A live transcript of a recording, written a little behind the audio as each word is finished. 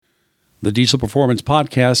The Diesel Performance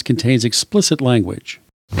Podcast contains explicit language.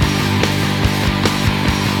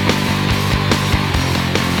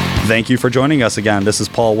 Thank you for joining us again. This is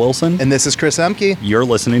Paul Wilson. And this is Chris Emke. You're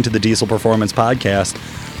listening to the Diesel Performance Podcast.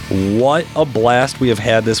 What a blast we have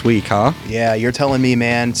had this week, huh? Yeah, you're telling me,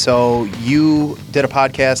 man. So you did a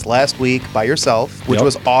podcast last week by yourself, which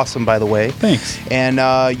was awesome, by the way. Thanks.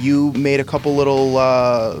 And you made a couple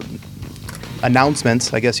little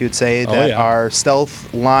announcements, I guess you'd say, that our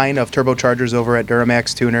Stealth line of turbochargers over at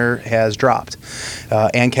Duramax Tuner has dropped,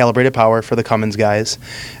 and calibrated power for the Cummins guys.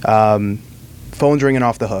 Phone's ringing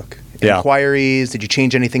off the hook. Inquiries, did you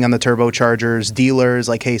change anything on the turbochargers? Dealers,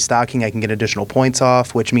 like, hey, stocking, I can get additional points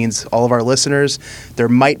off, which means all of our listeners, there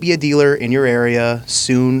might be a dealer in your area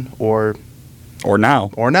soon or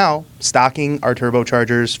now stocking our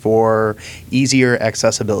turbochargers for easier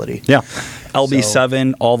accessibility. Yeah.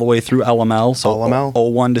 LB7 all the way through LML. So LML.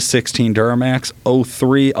 01 to 16 Duramax,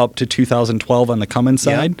 03 up to 2012 on the Cummins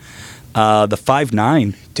side. The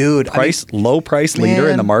 5.9. Dude, low price leader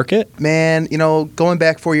in the market. Man, you know, going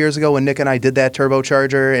back 4 years ago when Nick and I did that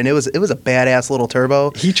turbocharger, and it was a badass little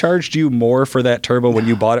turbo. He charged you more for that turbo when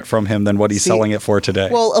you bought it from him than what he's selling it for today.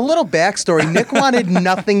 Well, a little backstory. Nick wanted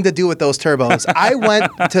nothing to do with those turbos. I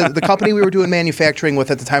went to the company we were doing manufacturing with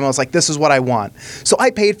at the time. I was like, this is what I want. So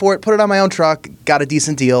I paid for it, put it on my own truck, got a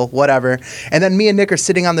decent deal, whatever. And then me and Nick are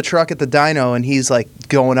sitting on the truck at the dyno, and he's like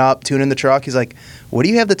going up, tuning the truck. He's like, what do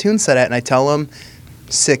you have the tune set at? And I tell him,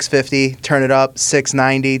 650, turn it up,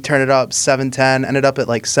 690, turn it up, 710, ended up at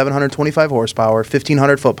like 725 horsepower,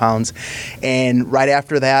 1,500 foot-pounds. And right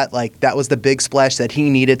after that, like, that was the big splash that he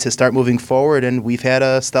needed to start moving forward, and we've had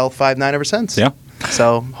a Stealth 5.9 ever since. Yeah.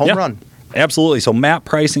 So, home run. Absolutely. So map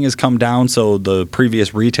pricing has come down, so the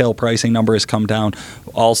previous retail pricing number has come down.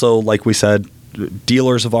 Also, like we said,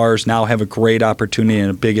 dealers of ours now have a great opportunity and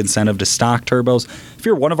a big incentive to stock turbos. If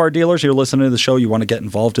you're one of our dealers, you're listening to the show, you want to get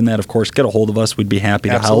involved in that, of course, get a hold of us. We'd be happy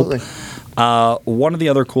to help. One of the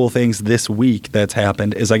other cool things this week that's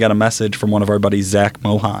happened is I got a message from one of our buddies, Zach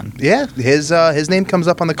Mohan. Yeah, his name comes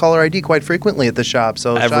up on the caller ID quite frequently at the shop,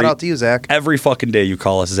 so shout out to you, Zach. Every fucking day you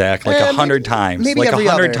call us Zach, like 100 times. Maybe like every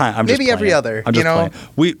 100 other. times. I'm maybe just every other. I'm just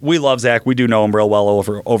playing. We love Zach. We do know him real well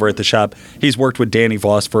over at the shop. He's worked with Danny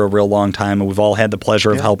Voss for a real long time, and we've all had the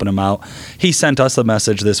pleasure of helping him out. He sent us a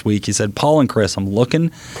message this week. He said, Paul and Chris, I'm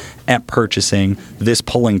looking at purchasing this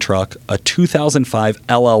pulling truck, a 2005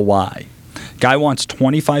 LLY. Guy wants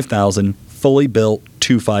 $25,000, fully built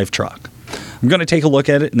 2.5 truck. I'm going to take a look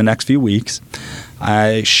at it in the next few weeks.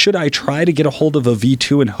 Should I try to get a hold of a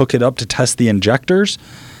V2 and hook it up to test the injectors?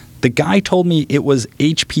 The guy told me it was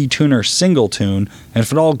HP Tuner single tune, and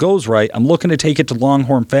if it all goes right, I'm looking to take it to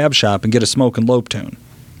Longhorn Fab Shop and get a smoke and lope tune.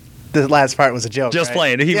 The last part was a joke. Just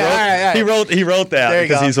right? playing. He wrote that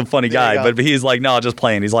because he's a funny guy. But he's like, no, just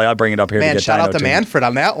playing. He's like, I'll bring it up here. Man, to get shout out to Manfred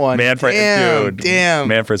on that one. Manfred, damn.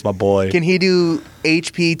 Manfred's my boy. Can he do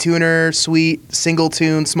HP Tuner Sweet single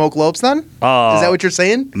tune smoke lopes then? Is that what you're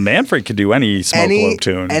saying? Manfred could do any smoke lope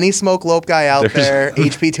tune. Any smoke lope guy out there,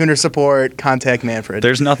 HP Tuner support, contact Manfred.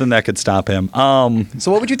 There's nothing that could stop him. So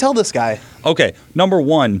what would you tell this guy? Okay, number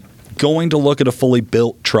one, going to look at a fully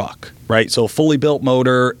built truck, right? So fully built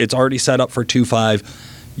motor, it's already set up for 2.5.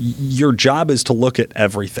 Your job is to look at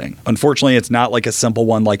everything. Unfortunately, it's not like a simple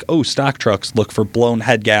one like, stock trucks look for blown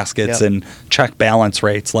head gaskets and check balance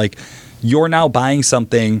rates. Like, you're now buying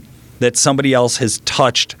something that somebody else has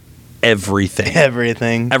touched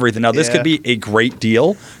everything. Now, this could be a great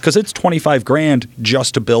deal because it's $25,000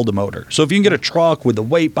 just to build a motor. So if you can get a truck with the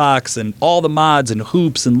weight box and all the mods and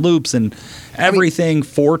hoops and loops and everything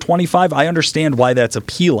for $25,000, I understand why that's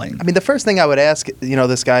appealing. I mean, the first thing I would ask,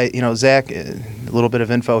 this guy, Zach, a little bit of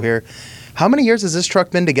info here. How many years has this truck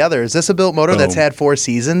been together? Is this a built motor that's had 5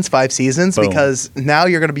 seasons? Because now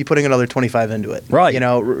you're going to be putting another 25 into it. Right.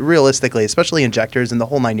 Realistically, especially injectors and the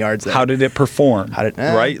whole 9 yards there. How did it perform?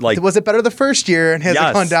 Right? Like, was it better the first year and has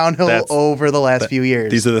it gone downhill over the last few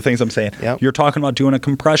years? These are the things I'm saying. Yep. You're talking about doing a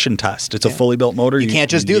compression test. It's a fully built motor. You can't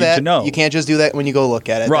just do that. You can't just do that when you go look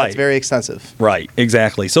at it. Right. That's very expensive. Right.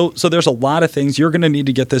 Exactly. So there's a lot of things. You're going to need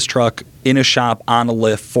to get this truck in a shop on a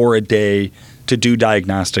lift for a day to do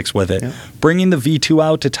diagnostics with it. Yep. Bringing the V2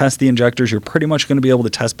 out to test the injectors, you're pretty much going to be able to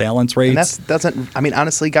test balance rates. And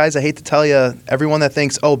honestly, guys, I hate to tell you, everyone that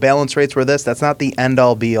thinks, balance rates were this, that's not the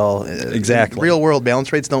end-all, be-all. Exactly. Real world,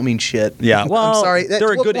 balance rates don't mean shit. Yeah. Well, I'm sorry.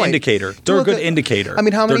 They're a good indicator. I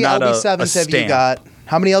mean, how many LB7s have you got?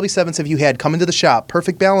 How many LB7s have you had come into the shop?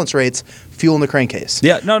 Perfect balance rates, fuel in the crankcase.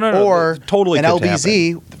 Yeah, no. Or totally an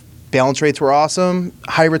LBZ, balance rates were awesome,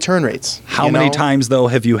 high return rates. How many times, though,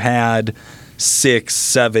 have you had 6,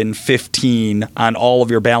 7, 15 on all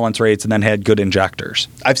of your balance rates and then had good injectors.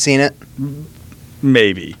 I've seen it.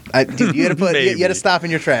 Maybe. Dude, you had to put you had to stop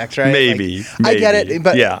in your tracks, right? Maybe. I get it,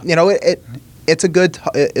 but yeah. It's a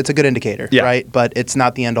good indicator, Yeah. right? But it's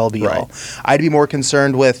not the end all be Right. all. I'd be more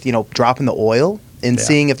concerned with dropping the oil and Yeah.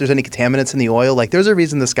 seeing if there's any contaminants in the oil. Like, there's a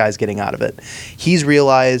reason this guy's getting out of it. He's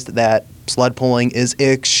realized that sled pulling is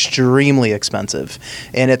extremely expensive,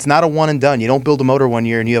 and it's not a one and done. You don't build a motor one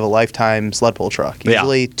year and you have a lifetime sled pull truck. Yeah.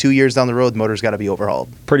 Usually 2 years down the road, the motor's got to be overhauled.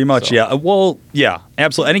 Pretty much, So- yeah. Well, yeah,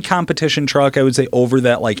 absolutely. Any competition truck, I would say over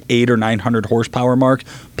that like 800 or 900 horsepower mark,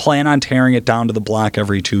 plan on tearing it down to the block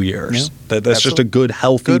every 2 years. Yeah, That's just a good,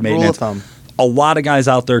 healthy Good rule maintenance. of thumb. A lot of guys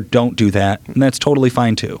out there don't do that, and that's totally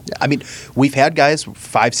fine too. I mean, we've had guys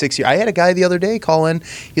 5-6 years. I had a guy the other day call in.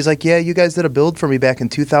 He's like, "Yeah, you guys did a build for me back in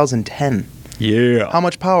 2010. Yeah. How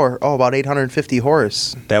much power? Oh, about 850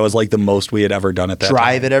 horse. That was like the most we had ever done at that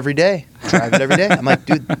Drive time. it every day. Drive it every day." I'm like,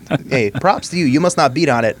 "Dude, hey, props to you. You must not beat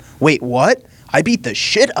on it." "Wait, what? I beat the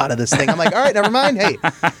shit out of this thing." I'm like, "All right, never mind. Hey,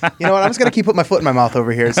 you know what? I'm just gonna keep putting my foot in my mouth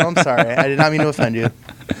over here. So I'm sorry. I did not mean to offend you."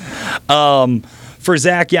 For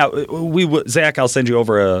Zach, yeah, Zach, I'll send you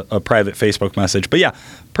over a private Facebook message. But yeah,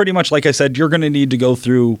 pretty much like I said, you're going to need to go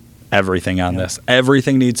through everything on this.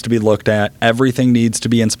 Everything needs to be looked at. Everything needs to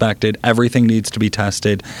be inspected. Everything needs to be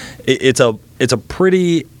tested. It's a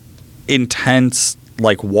pretty intense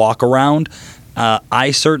like walk around.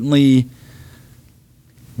 I certainly,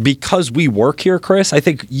 because we work here, Chris, I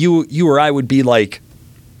think you or I would be like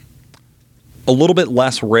a little bit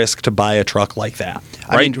less risk to buy a truck like that,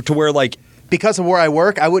 I right? mean- To where like. Because of where I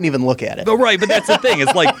work, I wouldn't even look at it. Oh, right, but that's the thing.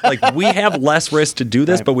 It's like we have less risk to do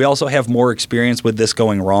this, Right. but we also have more experience with this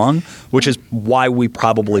going wrong, which is why we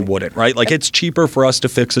probably wouldn't, right? Like it's cheaper for us to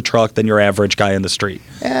fix a truck than your average guy in the street.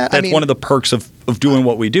 Yeah, That's one of the perks of doing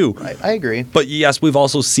what we do. Right, I agree. But yes, we've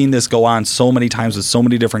also seen this go on so many times with so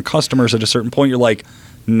many different customers. At a certain point, you're like,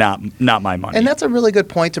 not my money. And that's a really good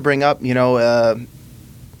point to bring up.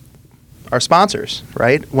 Our sponsors,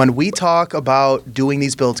 right? When we talk about doing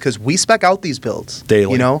these builds, because we spec out these builds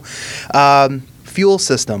Daily. Fuel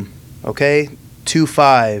system, okay,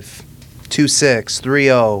 2.5, 2.6,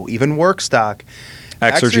 3.0, even work stock.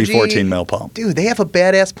 Exergy 14 mil pump. Dude, they have a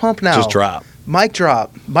badass pump now. Just drop. Mic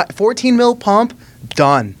drop. 14 mil pump,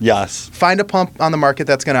 done. Yes. Find a pump on the market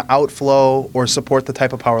that's going to outflow or support the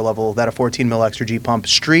type of power level that a 14 mil Exergy pump,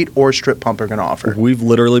 street or strip pump, are going to offer. We've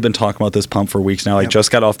literally been talking about this pump for weeks now. I Yep.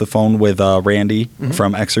 just got off the phone with Randy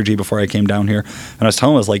from Exergy before I came down here, and I was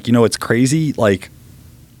telling him, I was like, it's crazy, like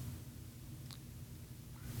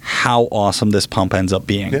how awesome this pump ends up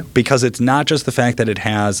being. Yeah. Because it's not just the fact that it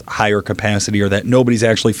has higher capacity or that nobody's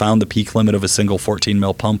actually found the peak limit of a single 14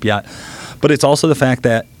 mil pump yet, but it's also the fact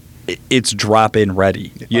that it's drop-in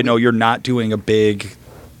ready. You're not doing a big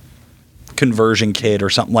conversion kit or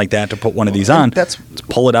something like that to put one of these on. That's-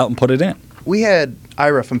 pull it out and put it in. We had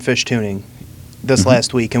Ira from Fish Tuning this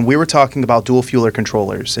last week, and we were talking about dual fueler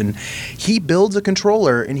controllers, and he builds a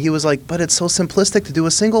controller, and he was like, "But it's so simplistic to do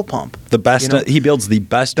a single pump." The best. He builds the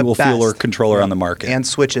best dual fueler controller on the market. And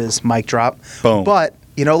switches, mic drop. Boom. But,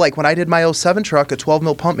 like when I did my 07 truck, a 12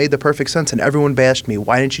 mil pump made the perfect sense, and everyone bashed me.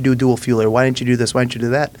 "Why didn't you do dual fueler? Why didn't you do this? Why didn't you do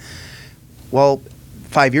that?" Well,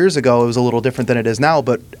 5 years ago, it was a little different than it is now,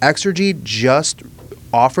 but Exergy just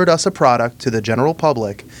offered us a product to the general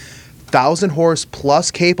public, 1,000 horse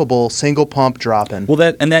plus capable single pump drop-in. Well,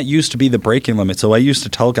 that used to be the braking limit. So I used to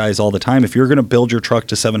tell guys all the time, if you're going to build your truck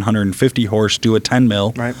to 750 horse, do a 10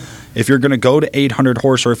 mil. Right. If you're going to go to 800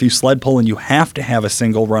 horse, or if you sled pull and you have to have a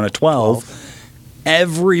single, run a 12.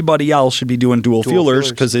 Everybody else should be doing dual fuelers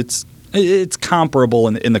because it's comparable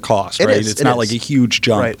in the cost, It right? is, It's it not is. like a huge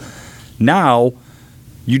jump. Right. Now,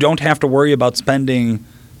 you don't have to worry about spending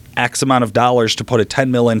X amount of dollars to put a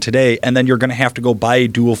 10 mil in today, and then you're going to have to go buy a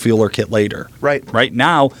dual fueler kit later. Right. Right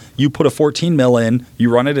now, you put a 14 mil in,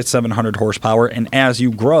 you run it at 700 horsepower, and as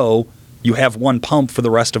you grow, you have one pump for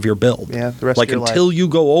the rest of your build. Yeah, the rest of your until life. you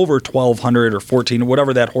go over 1,200 or 14,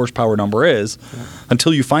 whatever that horsepower number is,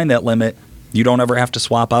 until you find that limit, you don't ever have to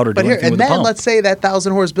swap out or But do here, anything and with the then pump. let's say that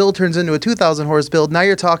 1,000 horse build turns into a 2,000 horse build. Now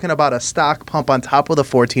you're talking about a stock pump on top of the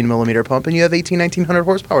 14 millimeter pump, and you have 1,900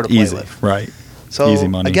 horsepower to play Easy, with. right. So Easy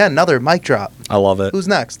money. again, another mic drop. I love it. Who's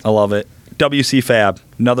next? I love it. WC Fab,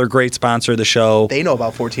 another great sponsor of the show. They know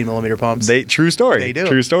about 14 millimeter pumps. True story. They do.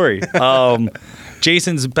 True story.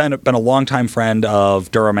 Jason's been a longtime friend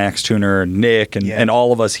of Duramax Tuner, Nick, and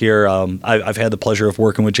all of us here. I've had the pleasure of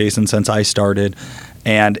working with Jason since I started,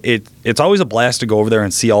 And it's always a blast to go over there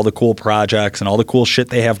and see all the cool projects and all the cool shit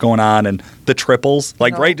they have going on and the triples.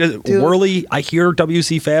 Like, dude. Worley, I hear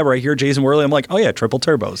WC Fab or I hear Jason Worley, I'm like, oh yeah, triple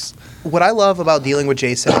turbos. What I love about dealing with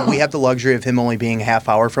Jason, we have the luxury of him only being a half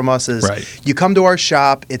hour from us, is Right. you come to our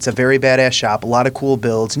shop, it's a very badass shop, a lot of cool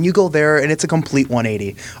builds, and you go there and it's a complete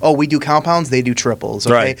 180. Oh, we do compounds, they do triples,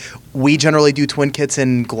 okay? Right. We generally do twin kits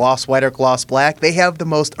in gloss white or gloss black. They have the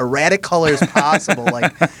most erratic colors possible.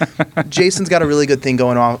 Like, Jason's got a really good thing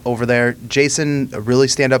going on over there. Jason, a really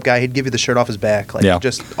stand-up guy, he'd give you the shirt off his back. Like, Yeah.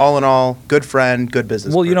 just all in all, good friend, good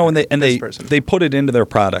business. Well, you know, and they person. they put it into their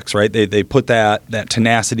products, right? They put that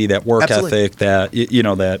tenacity, that work Absolutely. ethic, that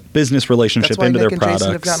that business relationship That's why into Nick their and products.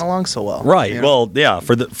 Jason have gotten along so well. Right. you know? Well, yeah,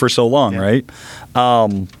 for so long, Yeah. right?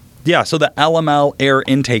 So the LML Air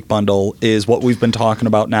Intake Bundle is what we've been talking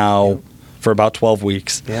about now for about 12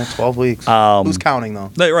 weeks. Yeah, 12 weeks. Who's counting,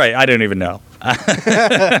 though? Right. I don't even know.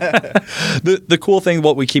 The cool thing,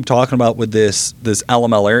 what we keep talking about with this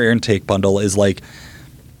LML Air Intake Bundle is like,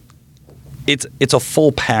 it's a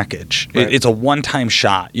full package. Right. It's a one-time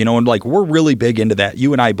shot, and like we're really big into that.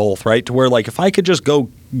 You and I both, right? To where like if I could just go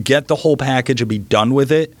get the whole package and be done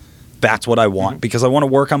with it, that's what I want because I want to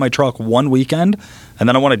work on my truck one weekend and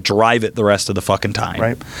then I want to drive it the rest of the fucking time.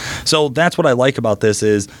 Right. So that's what I like about this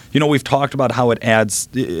is, we've talked about how it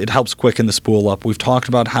helps quicken the spool up. We've talked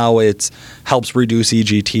about how it helps reduce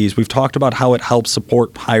EGTs. We've talked about how it helps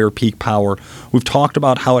support higher peak power. We've talked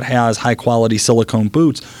about how it has high quality silicone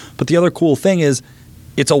boots. But the other cool thing is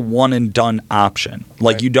it's a one and done option.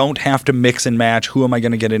 Like Right. you don't have to mix and match. Who am I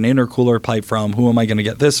going to get an intercooler pipe from? Who am I going to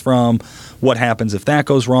get this from? What happens if that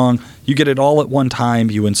goes wrong? You get it all at one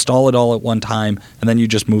time. You install it all at one time, and then you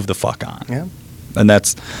just move the fuck on. Yeah. And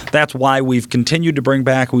that's why we've continued to bring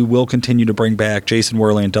back. We will continue to bring back Jason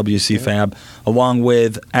Worley and WC Fab, along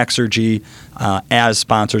with Exergy as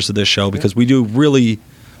sponsors of this show because we do really.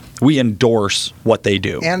 We endorse what they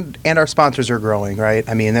do. And our sponsors are growing, right?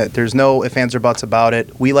 I mean, there's no ifs, ands, or buts about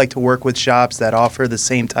it. We like to work with shops that offer the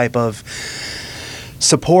same type of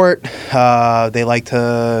support. They like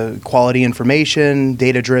to quality information,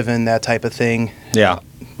 data-driven, that type of thing. Yeah.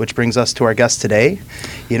 Which brings us to our guest today.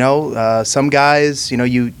 Some guys,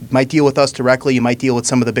 you might deal with us directly. You might deal with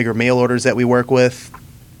some of the bigger mail orders that we work with.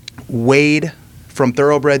 Wade from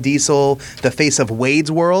Thoroughbred Diesel, the face of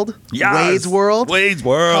Wade's World. Yes. Wade's World. Wade's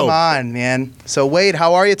World. Come on, man. So, Wade,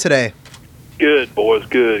 how are you today? Good, boys.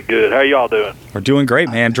 Good. How y'all doing? We're doing great,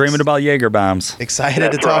 man. Dreaming about Jaeger bombs. Excited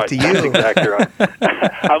That's to talk right. to That's you. exactly right.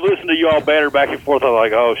 I listened to you all banter back and forth. I'm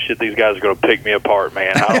like, oh, shit, these guys are going to pick me apart,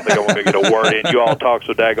 man. I don't think I'm going to get a word in. You all talk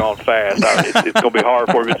so daggone fast. It's going to be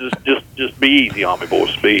hard for me. Just be easy on me,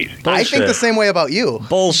 boys. Be easy. I think the same way about you.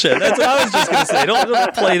 Bullshit. That's what I was just going to say.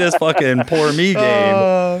 Don't play this fucking poor me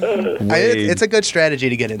game. Wade. It's a good strategy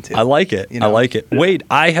to get into. I like it. I like it. Wade,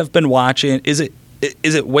 I have been watching. Is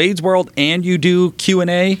it Wade's World and you do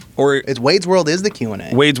Q&A? Or It's Wade's World is the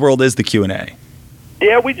Q&A. Wade's World is the Q&A?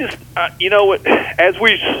 Yeah, we just, you know what, as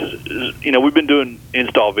we've been doing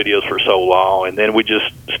install videos for so long, and then we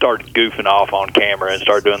just started goofing off on camera and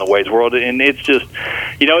started doing the Wade's World, and it's just,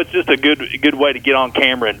 it's just a good way to get on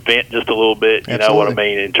camera and vent just a little bit, you know what I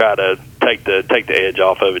mean, and try to take the edge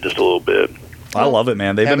off of it just a little bit. I love it,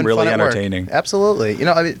 man. They've been Having really fun at work. entertaining. Absolutely.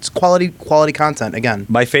 It's quality content again.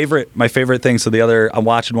 My favorite thing. So I'm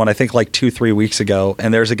watching one I think like 2-3 weeks ago,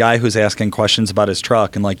 and there's a guy who's asking questions about his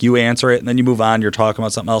truck, and like you answer it, and then you move on. You're talking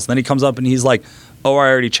about something else, and then he comes up and he's like, "Oh, I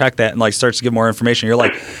already checked that," and like starts to give more information. You're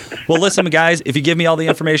like, "Well, listen, guys, if you give me all the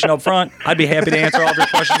information up front, I'd be happy to answer all of your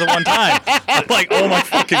questions at one time." I'm like, "Oh my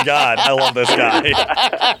fucking god, I love this guy.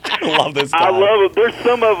 I love this guy." I love it. There's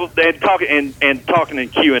some of them and talking in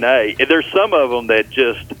Q&A. There's some of them that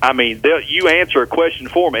just, you answer a question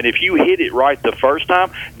for them, and if you hit it right the first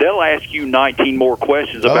time, they'll ask you 19 more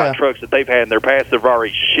questions about trucks that they've had in their past. They've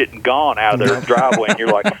already shit and gone out of their driveway, and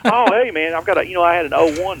you're like, "Oh, hey man, I've got I had an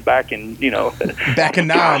 01 back in Back in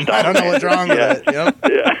Nam. I don't know what's wrong with it. Yeah.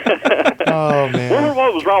 Oh man. Wonder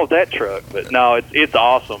what was wrong with that truck, but no, it's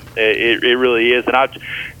awesome. It really is,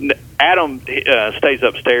 and Adam stays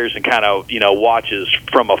upstairs and kind of watches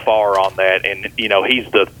from afar on that, and he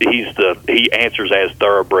answers as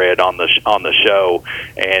Thoroughbred on the show,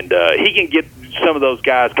 and he can get some of those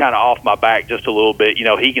guys kind of off my back just a little bit.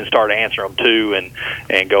 He can start answering them too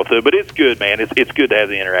and go through. But it's good, man. It's good to have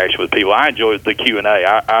the interaction with people. I enjoy the Q&A.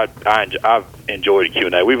 I've enjoyed a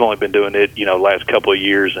Q&A. We've only been doing it, last couple of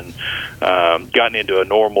years, and gotten into a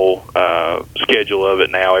normal schedule of it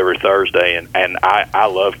now every Thursday, and I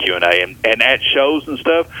love Q&A. And at shows and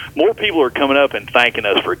stuff, more people are coming up and thanking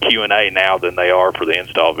us for Q&A now than they are for the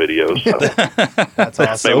install videos. So That's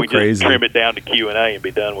awesome. maybe we crazy. just trim it down to Q&A and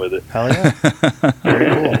be done with it. Hell yeah. Very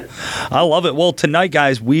cool. I love it. Well, tonight,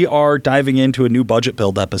 guys, we are diving into a new budget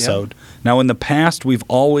build episode. Now, in the past, we've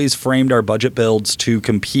always framed our budget builds to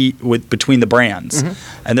compete between the brands.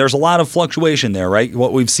 And there's a lot of fluctuation there, right?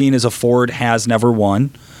 What we've seen is a Ford has never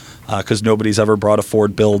won because nobody's ever brought a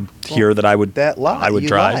Ford build here that I would that lie. I would You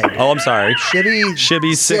drive. lied. Oh, I'm sorry. Shibby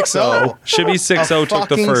 6.0. Shibby 6.0 took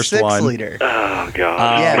the first 6 one. liter. Oh,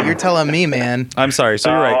 God. Yeah, you're telling me, man. I'm sorry. So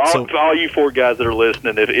you're right. So all you Ford guys that are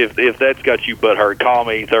listening, if that's got you butthurt, call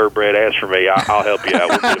me, Thoroughbred, ask for me. I'll help you out.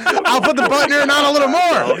 We'll get a deal I'll put the button on a little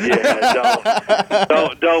more.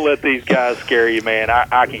 Don't let these guys scare you, man.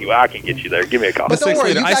 I can get you there. Give me a call. But the don't 6 worry,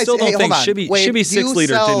 liter. you I guys- still don't hey, think hold on. Shibby Wait, 6 you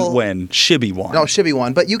liter sell- didn't win. Shibby won. No, Shibby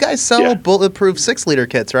won. But you guys sell Yeah. bulletproof 6 liter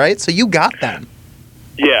kits, right? So you got them.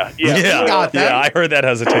 Yeah. Yeah, got that. yeah, I heard that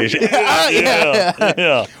hesitation.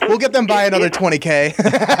 yeah. We'll get them by another 20K.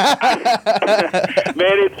 Man,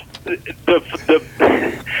 it's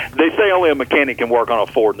they say only a mechanic can work on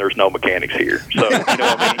a Ford, and there's no mechanics here. So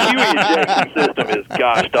Huey injection system is,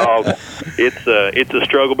 gosh, dog, it's a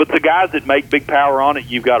struggle. But the guys that make big power on it,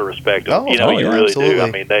 you've got to respect them. Oh, you yeah, really absolutely. do.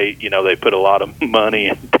 I mean, they put a lot of money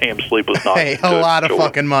and damn sleepless nights. Hey, a into it, lot of sure.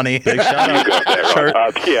 fucking money. Big shout You out. got that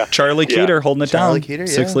right. Yeah. Charlie Yeah. Keeter holding it Charlie down. Keeter,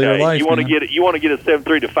 6 yeah. liter Yeah, life. you want to man. get it? You want to get a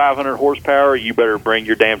 7.3 to 500 horsepower? You better bring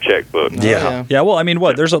your damn checkbook. Yeah. yeah. Yeah. Well, I mean,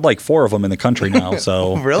 what? There's like 4 of them in the country now,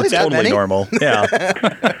 so Really? it's That totally many? normal. Yeah.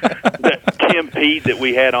 That Tim Pete that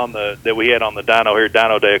we had on the dyno here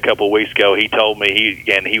Dyno Day a couple of weeks ago, he told me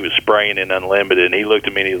he was spraying in unlimited, and he looked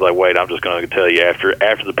at me and he's like, "Wait, I'm just going to tell you after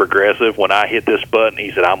the progressive, when I hit this button,"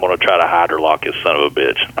 he said, "I'm going to try to hydrolock this son of a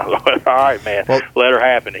bitch." I was like, "All right, man, Well- let her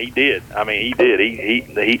happen." He did. I mean, he did.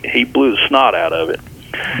 He blew the snot out of it.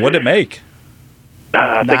 What'd it make?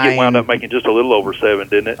 I think it wound 9. up making just a little over 7,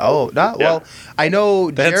 didn't it? Oh, not Yeah. well. I know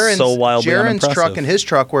That's Jaren's, so wildly Jaren's unimpressive. truck and his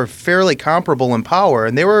truck were fairly comparable in power,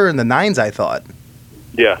 and they were in the 9s, I thought.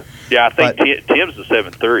 Yeah. I think But- Tim's the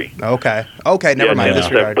 7.3. Okay, never mind. Tim's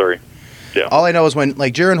the Disregard. 7.3. Yeah. All I know is when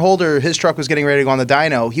Jaron Holder, his truck was getting ready to go on the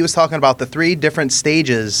dyno, he was talking about the 3 different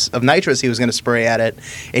stages of nitrous he was going to spray at it,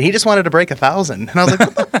 and he just wanted to break 1,000. And I was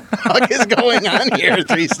like, what the fuck is going on here?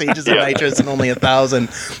 3 stages of Yeah. nitrous and only 1,000.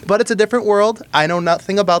 But it's a different world. I know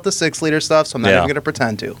nothing about the 6 liter stuff, so I'm not Yeah. even going to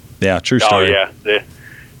pretend to. Yeah. True Oh story. yeah,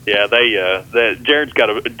 Jaren's got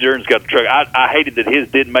a truck. I hated that his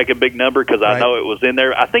didn't make a big number because I Right. know it was in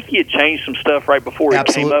there. I think he had changed some stuff right before it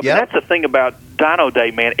came up. yeah. And that's the thing about Dyno Day,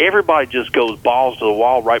 man. Everybody just goes balls to the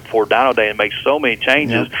wall right before Dyno Day and makes so many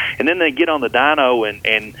changes, and then they get on the dyno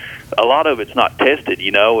and a lot of it's not tested,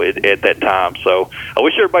 at that time. So I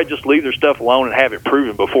wish everybody just leave their stuff alone and have it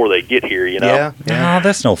proven before they get here. Yeah. No,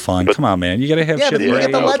 that's no fun. Come on, man. You got to have Yeah, shit but you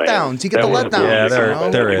ready. get the Yeah. letdowns. You get the That was- letdowns. Yeah, there- you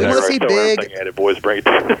know? there We is. want to see Throw big. everything at it, boys. Bring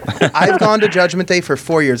it. I've gone to Judgment Day for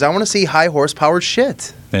 4 years. I want to see high horsepower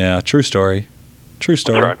shit. Yeah. True story. True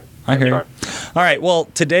story. right. I hear you. That's All right. Well,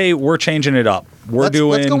 today we're changing it up. Let's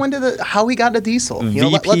go into how he got to diesel.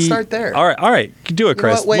 Let's start there. All right. Do it, You know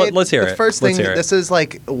Chris. what? Wait, Let's hear the it. First Let's thing, hear it. this is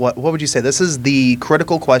like what would you say? This is the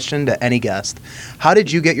critical question to any guest. How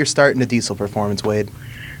did you get your start into diesel performance, Wade?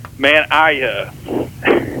 Man, I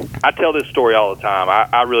tell this story all the time.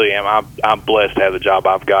 I really am. I'm blessed to have the job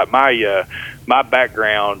I've got. My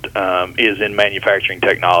background is in manufacturing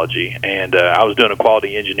technology, and I was doing a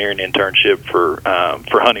quality engineering internship for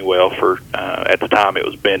Honeywell. At the time it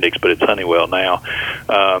was Bendix, but it's Honeywell now.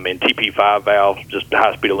 In TP5 valve, just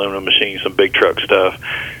high speed aluminum machines, some big truck stuff,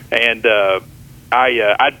 and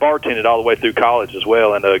I'd bartended all the way through college as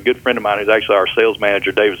well, and a good friend of mine who's actually our sales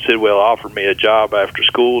manager, David Sidwell, offered me a job after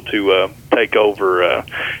school to take over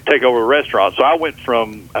a restaurant. So I went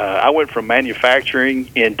from manufacturing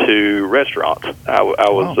into restaurants. I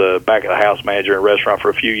was back at the house manager in a restaurant for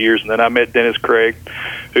a few years, and then I met Dennis Craig,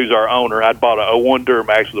 who's our owner. I'd bought a 01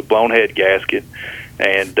 Duramax with a blown head gasket.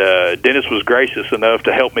 And Dennis was gracious enough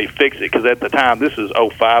to help me fix it because at the time, this is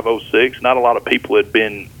 05, 06, not a lot of people had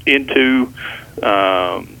been into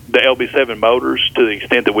the LB7 motors to the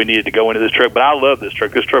extent that we needed to go into this truck. But I love this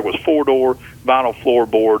truck. This truck was 4-door, vinyl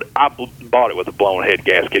floorboard. I bought it with a blown head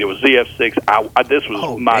gasket. It was ZF6. This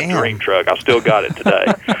was my dream truck. I still got it today.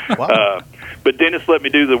 Wow. But Dennis let me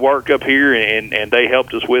do the work up here, and they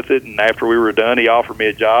helped us with it. And after we were done, he offered me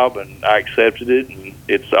a job, and I accepted it. And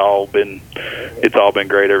it's all been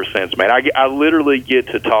great ever since, man. I literally get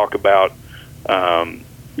to talk about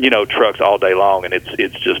trucks all day long, and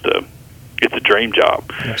it's just it's a dream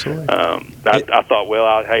job. Absolutely. I thought, well,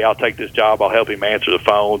 I'll take this job. I'll help him answer the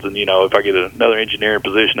phones, and if I get another engineering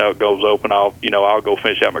position that goes open, I'll go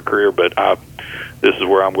finish out my career. But this is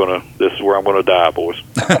where I'm gonna die, boys.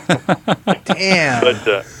 Damn.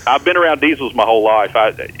 But I've been around diesels my whole life.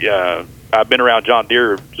 I've been around John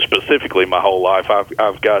Deere specifically my whole life.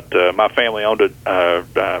 I've got my family owned one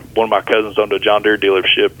of my cousins owned a John Deere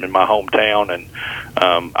dealership in my hometown, and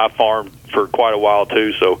I farmed for quite a while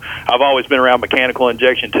too. So I've always been around mechanical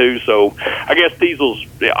injection too. So I guess diesels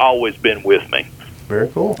always been with me. Very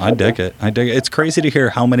cool. I dig it. It's crazy to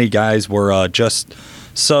hear how many guys were just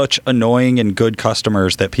such annoying and good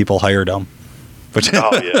customers that people hired them.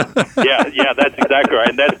 Oh yeah, that's exactly right,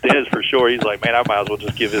 and that's Dennis for sure. He's like, man, I might as well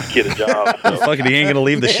just give this kid a job. So. Fucking, he ain't gonna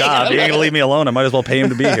leave the shop. He ain't gonna leave me alone. I might as well pay him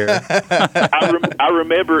to be here. I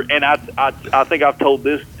remember, and I think I've told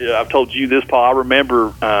you this, Paul. I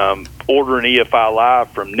remember ordering EFI Live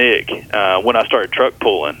from Nick when I started truck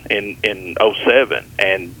pulling in 2007,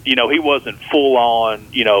 and he wasn't full on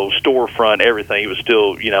storefront everything. He was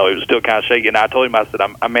still kind of shaky. And I told him, I said,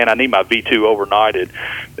 I need my V2 overnighted,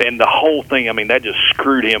 and the whole thing. I mean, that just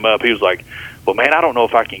screwed him up. He was like, well, man, I don't know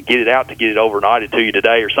if I can get it out to get it overnighted to you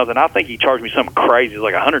today or something. I think he charged me something crazy. It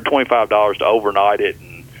was like $125 to overnight it,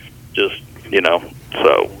 and just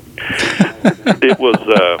so it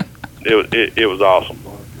was awesome.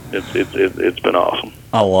 It's been awesome.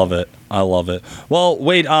 I love it. Well,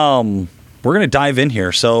 wait, we're gonna dive in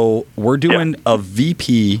here. So we're doing a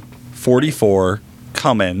VP 44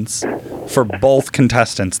 Cummins for both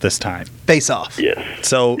contestants this time. Face off. Yes.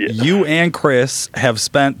 So you and Chris have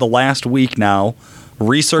spent the last week now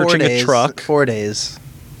researching a truck. 4 days.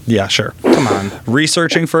 Yeah, sure. Come on.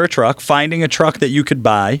 Researching for a truck, finding a truck that you could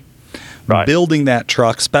buy, Right. building that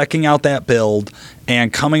truck, speccing out that build,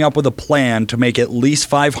 and coming up with a plan to make at least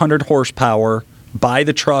 500 horsepower, buy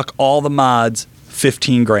the truck, all the mods,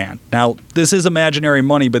 $15,000. Now, this is imaginary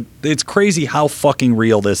money, but it's crazy how fucking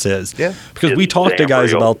real this is. Yeah. Because we It's talk to damn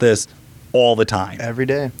guys real. about this all the time. Every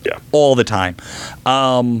day. Yeah. All the time.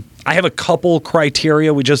 I have a couple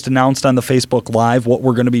criteria we just announced on the Facebook Live, what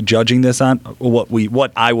we're going to be judging this on,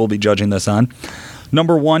 what I will be judging this on.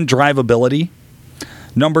 Number 1, drivability.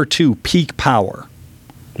 Number 2, peak power.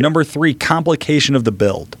 Number 3, complication of the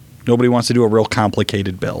build. Nobody wants to do a real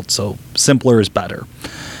complicated build, so simpler is better.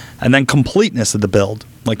 And then completeness of the build.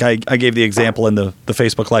 Like I gave the example in the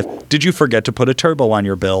Facebook Live. Did you forget to put a turbo on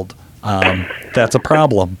your build? That's a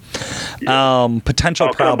problem. Potential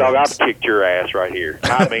Dog, problems. I've kicked your ass right here.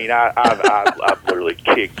 I mean, I've literally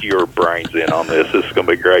kicked your brains in on this. This is going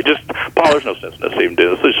to be great. Just, Paul, there's no sense in us even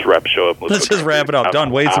doing this. Let's just wrap the show up. Let's just wrap it up.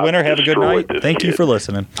 Done. Wade's the winner. Have a good night. Thank you for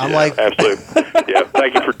listening. I'm like, Absolutely. Yeah.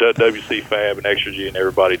 Thank you for WC Fab and Extra G and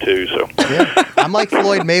everybody, too. So. yeah, I'm like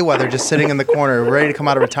Floyd Mayweather, just sitting in the corner, ready to come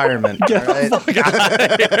out of retirement. All right?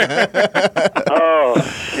 Oh,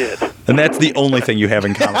 shit. And that's the only thing you have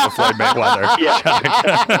in common with Floyd Mayweather.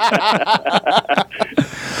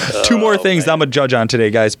 Two more things I'm a judge on today,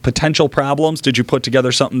 guys. Potential problems. Did you put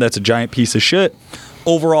together something that's a giant piece of shit?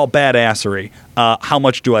 Overall badassery. How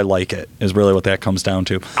much do I like it is really what that comes down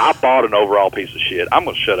to. I bought an overall piece of shit. I'm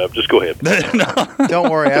going to shut up. Just go ahead. Don't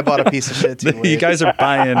worry, I bought a piece of shit too. You guys are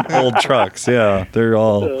buying old trucks. Yeah, they're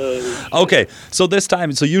all... Okay, so this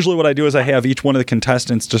time, usually what I do is I have each one of the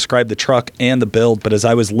contestants describe the truck and the build, but as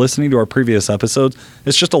I was listening to our previous episodes,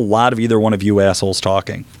 it's just a lot of either one of you assholes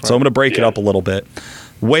talking. So I'm going to break it up a little bit.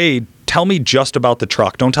 Wade, tell me just about the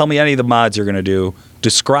truck. Don't tell me any of the mods you're going to do.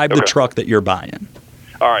 Describe the truck that you're buying.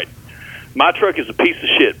 All right. My truck is a piece of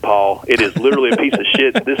shit, Paul. It is literally a piece of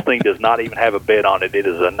shit. This thing does not even have a bed on it. It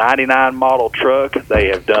is a 99 model truck. They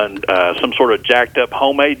have done some sort of jacked up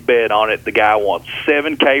homemade bed on it. The guy wants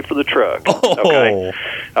 $7,000 for the truck. Oh. Okay.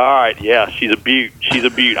 All right. Yeah, she's a beaut. She's a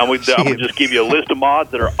beaut. I'm going to just give you a list of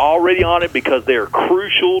mods that are already on it because they are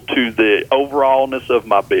crucial to the overallness of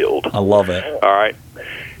my build. I love it. All right.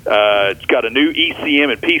 It's got a new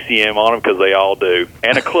ECM and PCM on them because they all do,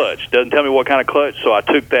 and a clutch. Doesn't tell me what kind of clutch, so I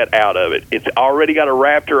took that out of it. It's already got a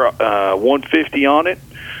Raptor 150 on it.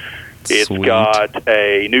 It's Sweet. got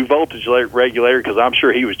a new voltage regulator because I'm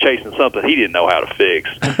sure he was chasing something he didn't know how to fix.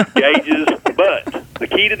 Gauges, but the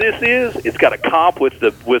key to this is it's got a comp with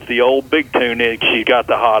the old big tune in. She got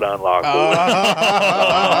the hot unlock. Oh,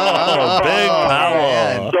 big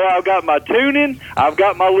power. So I've got my tuning. I've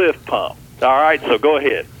got my lift pump. All right, so go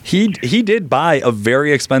ahead. He did buy a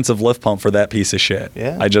very expensive lift pump for that piece of shit.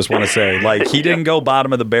 Yeah. I just want to say, like, he didn't go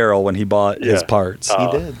bottom of the barrel when he bought his parts. He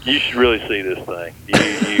did. You should really see this thing.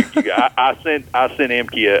 I sent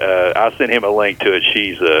Emke I sent him a link to it.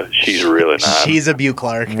 She's really nice. She's a Butte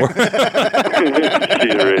Clark. She's really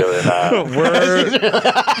nice.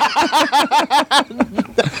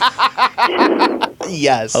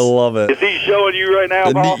 Yes. I love it. Is he showing you right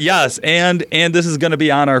now, Paul? Yes, and this is going to be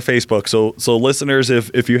on our Facebook. So listeners,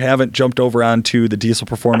 if you haven't jumped over onto the Diesel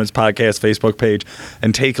Performance Podcast Facebook page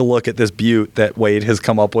and take a look at this Butte that Wade has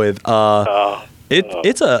come up with,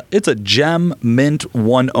 it's a gem mint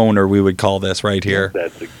one owner, we would call this right here.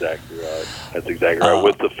 That's exactly right.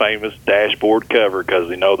 With the famous dashboard cover, because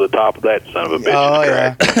the top of that son of a bitch Oh, is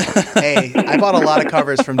yeah. cracked. Hey, I bought a lot of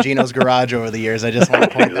covers from Gino's Garage over the years. I just want to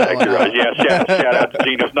point that Exactly one right. out. Yeah, shout out to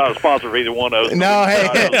Gino's. Not a sponsor of either one of us. No, hey,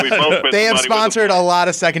 We both spent they have money with sponsored a lot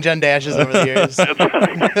of second-gen dashes over the years. them.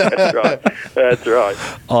 That's right. That's right.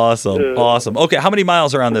 Awesome. Okay, how many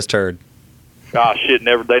miles are on this turd? Oh shit!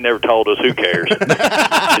 They never told us. Who cares? It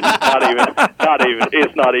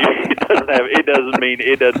doesn't mean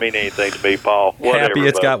anything to me, Paul. Whatever, Happy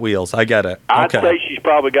it's but got wheels. I get it. I'd Okay. say she's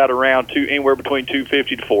probably got around anywhere between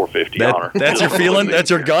 250 to 450 on her. That's your feeling? That's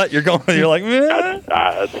your gut? You're like, meh.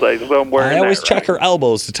 I'd say somewhere. I in always that check her range.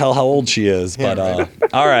 elbows to tell how old she is. But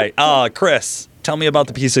all right, Chris, tell me about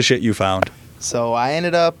the piece of shit you found. So I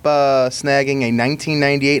ended up snagging a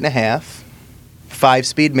 1998 and a half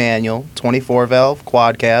 5-speed manual, 24-valve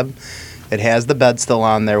quad cab. It has the bed still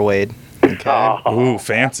on there, Wade. Okay. Ooh,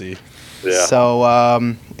 fancy. Yeah. So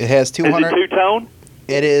it has Is 200. it two-tone?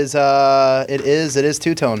 It is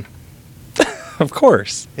two-tone. Of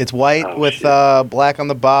course. It's white Oh, with shit. black on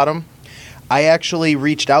the bottom. I actually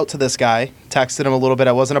reached out to this guy, texted him a little bit.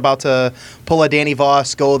 I wasn't about to pull a Danny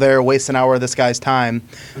Voss, go there, waste an hour of this guy's time.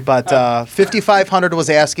 But $5,500 was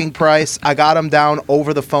asking price. I got him down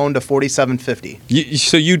over the phone to $4,750.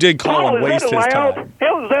 So you did call Oh, and is waste that his allowed? time.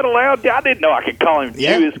 Hell, is that allowed? I didn't know I could call him.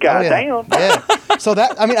 Yeah. Chew this guy Oh, yeah. down. Yeah. So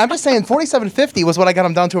I'm just saying $4,750 was what I got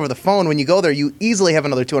him down to over the phone. When you go there, you easily have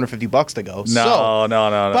another $250 to go. No. But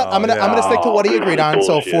I'm gonna stick to what he agreed on.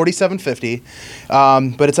 So Bullshit.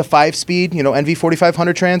 $4,750. But it's a 5-speed, NV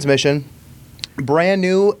 4500 transmission. Brand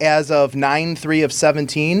new as of 9/3 of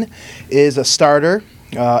 17 is a starter.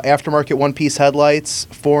 Aftermarket one-piece headlights,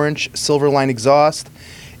 4-inch Silverline exhaust,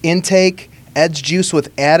 intake, Edge Juice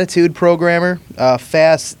with Attitude programmer,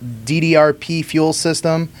 fast DDRP fuel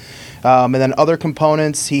system. And then other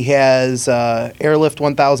components, he has Airlift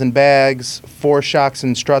 1000 bags, 4 shocks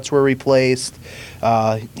and struts were replaced.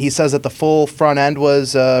 He says that the full front end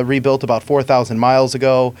was rebuilt about 4,000 miles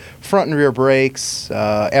ago. Front and rear brakes,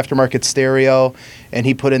 aftermarket stereo, and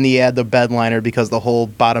he put in the bed liner because the whole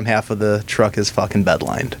bottom half of the truck is fucking bed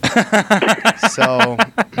lined. So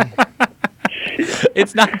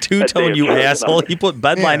It's not two-tone, damn you truck, asshole. no. He put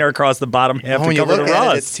bed liner across the bottom half When to you cover the look at it,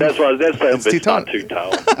 rust. it's two- That's why that's It's two-tone. not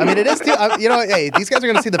two-tone. I mean, it is two. Hey, these guys are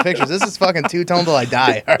gonna see the pictures. This is fucking two-tone till I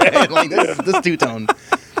die. All right, like this two-tone.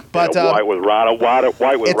 But white with rhino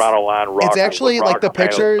it's- line rocker. it's actually with like the rocker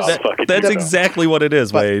panels. pictures- Oh, fucking That's two-tone. exactly what it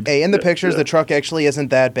is, But Wade. hey, in the pictures, the truck actually isn't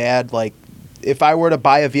that bad. Like, if I were to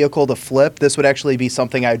buy a vehicle to flip, this would actually be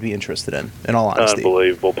something I'd be interested in all honesty.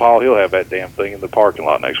 Unbelievable. Paul, he'll have that damn thing in the parking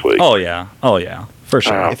lot next week. Oh, yeah. For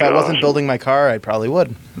sure. Oh. If I wasn't gosh. building my car, I probably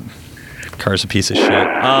would. Car's a piece of shit.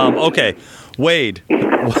 Okay, Wade,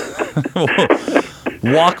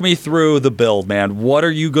 walk me through the build, man. What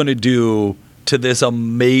are you going to do to this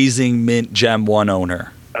amazing Mint Gem 1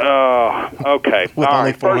 owner? Okay. With All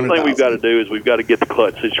only right. First thing we've got to do is we've got to get the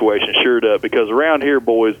clutch situation shored up, because around here,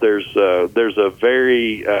 boys, there's a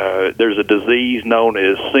disease known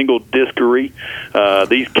as single discery.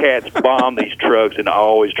 These cats bomb these trucks and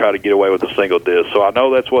always try to get away with a single disc. So I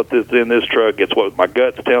know that's what's in this truck. It's what my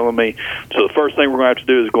gut's telling me. So the first thing we're going to have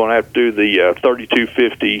to do is going to have to do the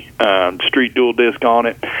 3250 street dual disc on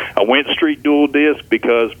it. I went street dual disc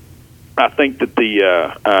because I think that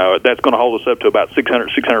that's going to hold us up to about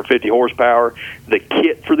 650 horsepower. The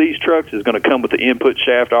kit for these trucks is going to come with the input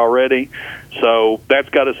shaft already, so that's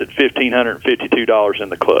got us at $1,552 in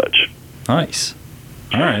the clutch. Nice.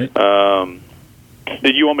 All right.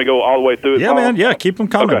 Did you want me to go all the way through it, Yeah, Paul? man. Yeah, keep them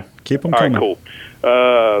coming. Okay. Keep them All coming. right,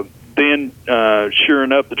 cool. Then,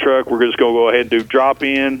 shoring up the truck, we're just going to go ahead and do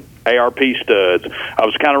drop-in ARP studs. I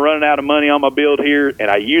was kind of running out of money on my build here, and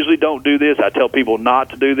I usually don't do this. I tell people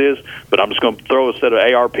not to do this, but I'm just going to throw a set of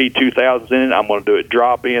ARP 2000s in it. I'm going to do it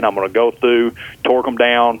drop-in. I'm going to go through, torque them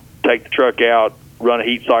down, take the truck out, run a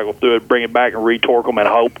heat cycle through it, bring it back and retorque them, and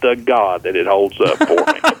hope to God that it holds up for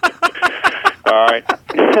me. All right.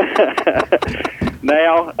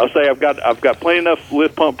 Now I'll say I've got plenty enough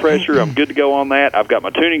lift pump pressure. I'm good to go on that. I've got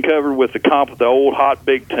my tuning covered with the comp with the old hot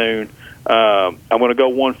big tune. I'm going to go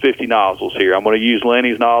 150 nozzles here. I'm going to use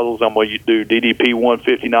Lenny's nozzles. I'm going to do DDP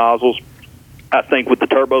 150 nozzles. I think with the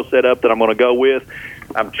turbo setup that I'm going to go with,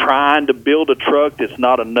 I'm trying to build a truck that's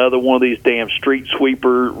not another one of these damn street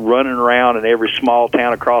sweeper running around in every small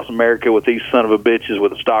town across America with these son of a bitches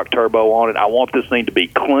with a stock turbo on it. I want this thing to be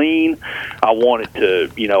clean. I want it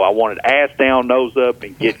to, I want it ass down, nose up,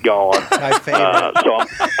 and get going. My favorite. So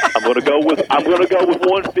I'm going to go with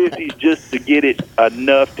 150s just to get it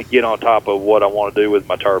enough to get on top of what I want to do with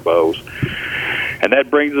my turbos, and that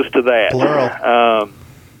brings us to that. Plural.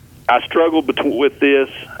 I struggled with this.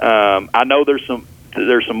 I know there's some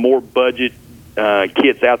more budget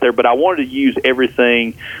kits out there, but I wanted to use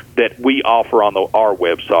everything that we offer on our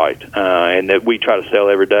website and that we try to sell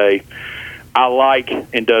every day. I like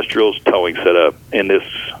Industrial's towing setup in this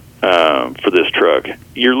for this truck.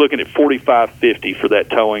 You're looking at $45.50 for that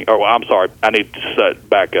towing. Oh, I'm sorry, I need to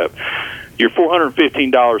back up. You're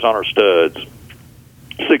 $415 on our studs,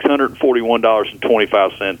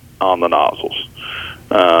 $641.25 on the nozzles.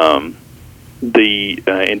 The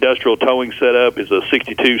industrial towing setup is a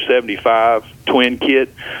 6275 twin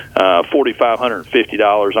kit,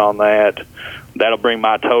 $4,550 on that. That'll bring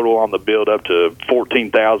my total on the build up to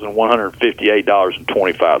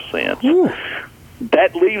 $14,158.25.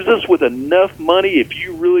 That leaves us with enough money. If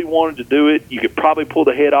you really wanted to do it, you could probably pull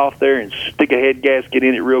the head off there and stick a head gasket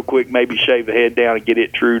in it real quick, maybe shave the head down and get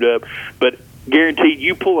it trued up. But guaranteed,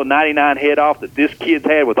 you pull a 99 head off that this kid's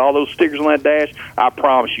had with all those stickers on that dash, I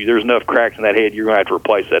promise you there's enough cracks in that head you're going to have to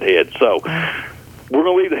replace that head. So we're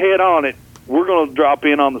going to leave the head on it. We're going to drop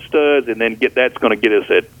in on the studs, and then that's going to get us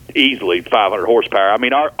at easily 500 horsepower. I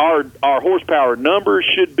mean, our horsepower numbers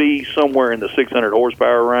should be somewhere in the 600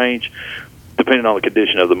 horsepower range, depending on the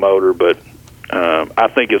condition of the motor, but I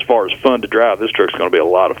think as far as fun to drive, this truck's going to be a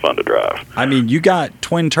lot of fun to drive. I mean, you got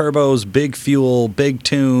twin turbos, big fuel, big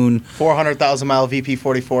tune. 400,000 mile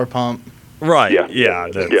VP44 pump. Right. Yeah.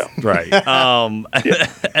 Right. And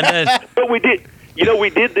then, but we did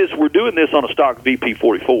this. We're doing this on a stock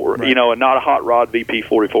VP44, right. And not a hot rod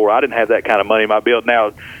VP44. I didn't have that kind of money in my build.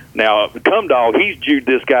 Now, Cum Dog, he's jewed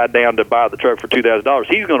this guy down to buy the truck for $2,000.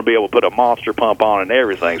 He's going to be able to put a monster pump on and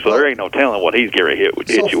everything. So there ain't no telling what he's going to hit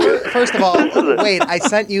you with. First of all, wait, I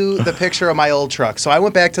sent you the picture of my old truck. So I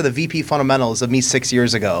went back to the VP fundamentals of me 6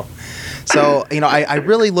 years ago. So, I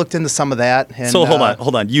really looked into some of that. And, so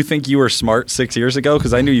hold on. You think you were smart 6 years ago?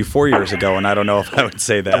 Because I knew you 4 years ago, and I don't know if I would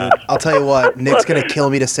say that. I'll tell you what, Nick's going to kill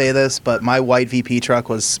me to say this, but my white VP truck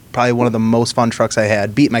was probably one of the most fun trucks I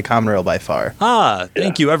had. Beat my Common Rail by far.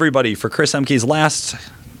 Thank you, everybody, for Chris Emke's last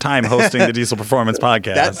time hosting the Diesel Performance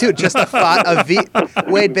Podcast. That dude, just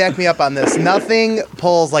Wade, back me up on this. Nothing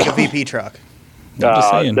pulls like a VP truck. I'm just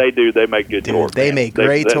saying. They do. They make good torque. They make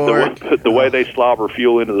great torque. The way they slobber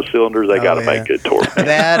fuel into the cylinders, they got to make good torque.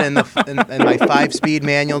 That and my 5-speed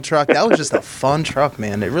manual truck, that was just a fun truck,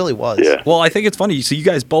 man. It really was. Yeah. Well, I think it's funny. So you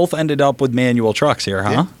guys both ended up with manual trucks here,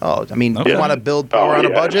 huh? Yeah. Oh, I mean, you want to build power on a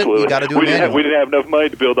budget, absolutely. you got to do a manual. We didn't have enough money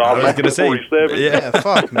to build all I was going to say, 47. Yeah,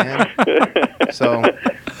 fuck, man. So,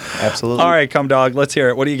 absolutely. All right, Cum Dog, let's hear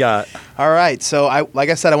it. What do you got? All right. So, like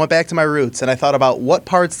I said, I went back to my roots, and I thought about what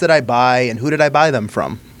parts did I buy and who did I buy them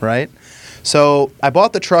from, right? So I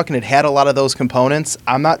bought the truck, and it had a lot of those components.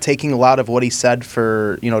 I'm not taking a lot of what he said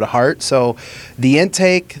to heart. So the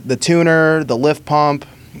intake, the tuner, the lift pump,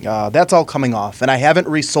 that's all coming off, and I haven't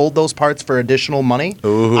resold those parts for additional money.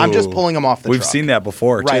 Ooh. I'm just pulling them off the truck. We've seen that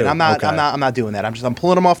before, right? too. I'm not doing that. I'm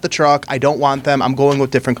pulling them off the truck. I don't want them. I'm going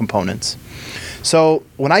with different components. So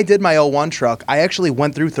when I did my L1 truck, I actually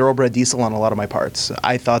went through Thoroughbred Diesel on a lot of my parts.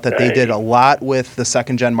 I thought that they did a lot with the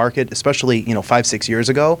second-gen market, especially 5-6 years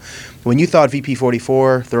ago. When you thought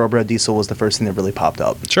VP44, Thoroughbred Diesel was the first thing that really popped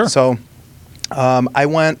up. Sure. So I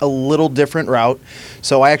went a little different route.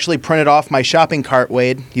 So I actually printed off my shopping cart,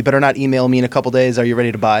 Wade. You better not email me in a couple days. Are you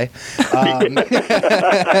ready to buy? That's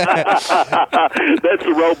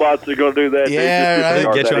the robots that are going to do that. Yeah,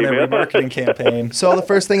 right. Get you on every marketing campaign. So the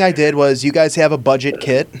first thing I did was, you guys have a budget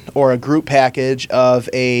kit or a group package of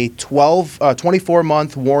a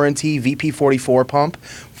 24-month warranty VP44 pump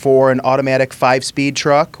for an automatic 5-speed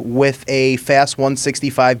truck with a fast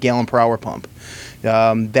 165 gallon per hour pump.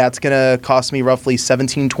 That's going to cost me roughly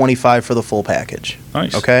 $17.25 for the full package.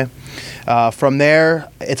 Nice. Okay. From there,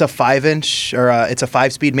 it's a 5-inch or it's a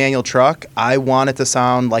 5-speed manual truck. I want it to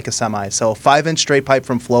sound like a semi. So 5-inch straight pipe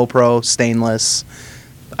from FlowPro, stainless.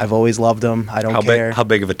 I've always loved them. I don't care. How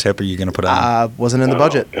big of a tip are you going to put on? Wasn't in the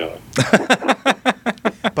budget.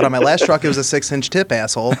 But on my last truck, it was a 6-inch tip,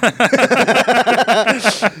 asshole.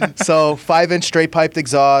 So 5-inch straight piped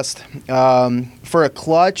exhaust. For a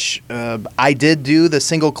clutch, I did do the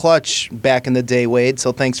single clutch back in the day, Wade.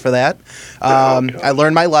 So thanks for that. I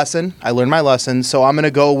learned my lesson. So I'm going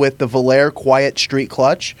to go with the Valair Quiet Street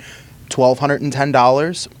Clutch,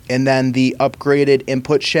 $1,210, and then the upgraded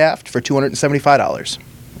input shaft for $275.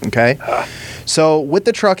 Okay. So with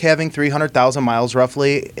the truck having 300,000 miles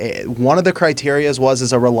roughly, one of the criterias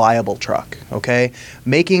is a reliable truck. Okay.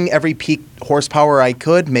 Making every peak horsepower I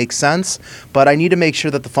could makes sense, but I need to make sure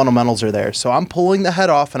that the fundamentals are there. So I'm pulling the head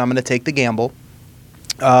off and I'm going to take the gamble.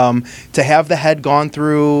 To have the head gone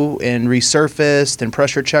through and resurfaced and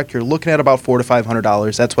pressure checked, you're looking at about $400 to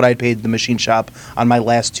 $500. That's what I paid the machine shop on my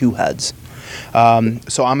last two heads.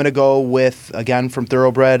 So I'm going to go with, again, from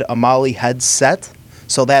Thoroughbred, a Mali head set.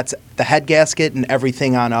 So that's the head gasket and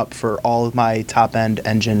everything on up for all of my top-end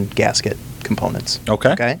engine gasket components.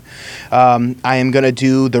 Okay. I am going to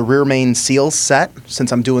do the rear main seal set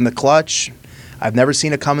since I'm doing the clutch. I've never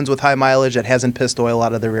seen a Cummins with high mileage that hasn't pissed oil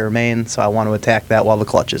out of the rear main, so I want to attack that while the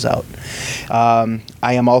clutch is out. I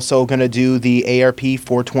am also going to do the ARP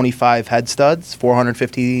 425 head studs,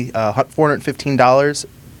 $415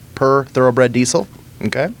 per Thoroughbred diesel.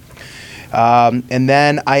 Okay. And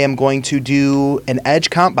then I am going to do an Edge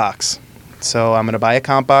comp box. So I'm going to buy a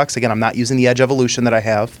comp box. Again, I'm not using the Edge Evolution that I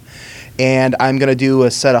have. And I'm going to do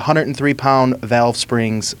a set of 103-pound valve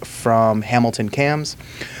springs from Hamilton Cams.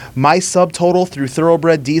 My subtotal through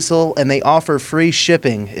Thoroughbred Diesel, and they offer free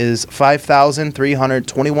shipping, is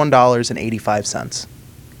 $5,321.85.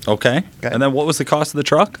 Okay. And then what was the cost of the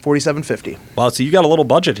truck? $4,750. Wow, so you got a little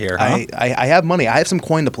budget here, huh? I have money. I have some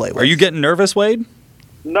coin to play with. Are you getting nervous, Wade?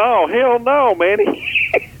 No, hell no, man.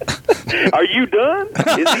 Are you done?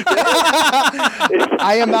 Is he done?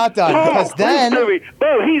 I am not done, because then... Bo,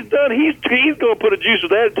 he's done. He's going to put a juice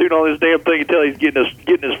with attitude on this damn thing until he's getting his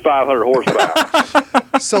 500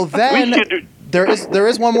 horsepower. So then... There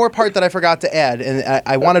is one more part that I forgot to add, and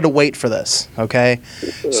I wanted to wait for this, okay?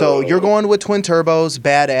 So you're going with twin turbos,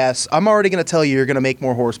 badass. I'm already going to tell you you're going to make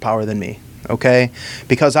more horsepower than me, okay?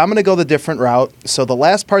 Because I'm going to go the different route. So the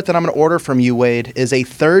last part that I'm going to order from you, Wade, is a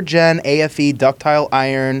third-gen AFE ductile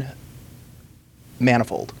iron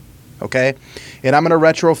manifold, okay? And I'm going to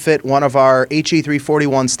retrofit one of our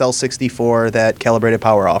HE341 Stealth 64 that Calibrated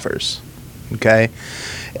Power offers, okay?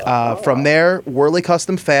 From there, Worley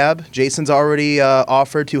Custom Fab. Jason's already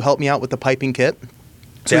offered to help me out with the piping kit.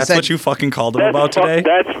 So that's what you fucking called him about today?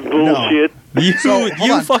 That's bullshit. No.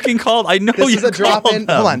 You fucking called. I know this you is a drop in.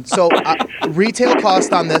 them. Hold on. So retail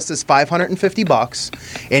cost on this is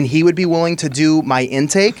 $550, and he would be willing to do my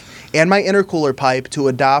intake and my intercooler pipe to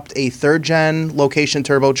adopt a third-gen location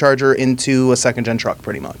turbocharger into a second-gen truck,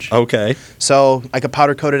 pretty much. Okay. So I could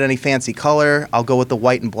powder coat it any fancy color. I'll go with the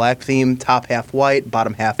white and black theme, top half white,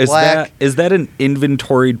 bottom half black. Is that an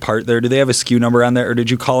inventoried part there? Do they have a SKU number on there, or did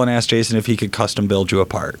you call and ask Jason if he could custom build you a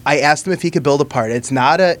part? I asked him if he could build a part. It's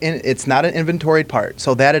not an inventoried part,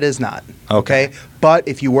 so that it is not. Okay. But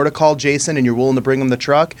if you were to call Jason and you're willing to bring him the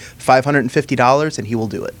truck, $550, and he will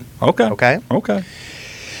do it. Okay.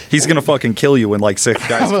 He's going to fucking kill you when like 6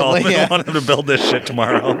 guys call him and want him to build this shit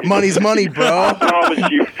tomorrow. Money's money, bro. I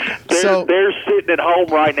promise you. They're sitting at home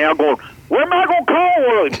right now going, where am I going to call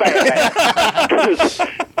really fast?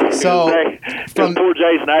 From poor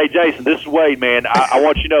Jason. Hey, Jason, this is Wade, man. I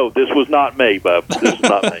want you to know this was not me, bub. This was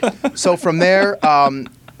not me. So from there,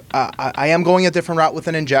 I am going a different route with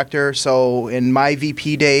an injector. So in my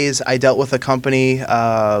VP days, I dealt with a company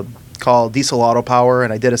called Diesel Auto Power,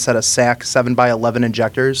 and I did a set of SAC 7x11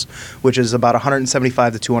 injectors, which is about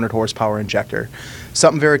 175 to 200 horsepower injector.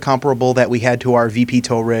 Something very comparable that we had to our VP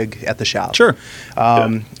tow rig at the shop. Sure.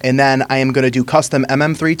 And then I am going to do custom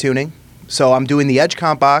MM3 tuning. So I'm doing the Edge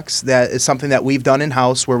comp box. That is something that we've done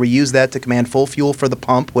in-house where we use that to command full fuel for the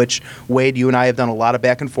pump, which, Wade, you and I have done a lot of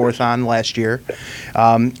back and forth on last year.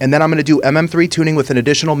 And then I'm going to do MM3 tuning with an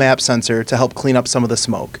additional map sensor to help clean up some of the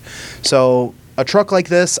smoke. So a truck like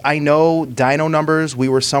this, I know dyno numbers, we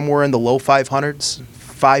were somewhere in the low 500s,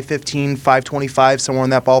 515, 525, somewhere in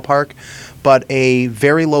that ballpark, but a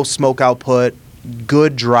very low smoke output,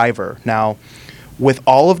 good driver. Now, with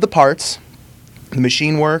all of the parts, the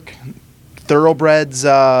machine work, Thoroughbred's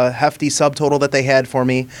hefty subtotal that they had for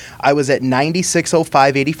me, I was at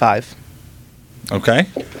 9605.85. Okay.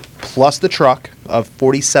 Plus the truck of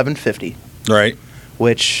 4750. Right.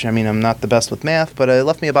 Which, I mean, I'm not the best with math, but it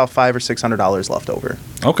left me about $500 or $600 left over.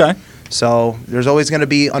 Okay. So there's always going to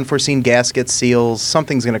be unforeseen gaskets, seals,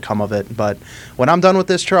 something's going to come of it. But when I'm done with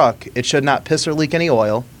this truck, it should not piss or leak any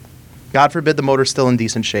oil. God forbid the motor's still in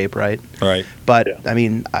decent shape, right? Right. But, Yeah. I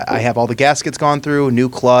mean, I have all the gaskets gone through, new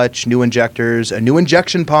clutch, new injectors, a new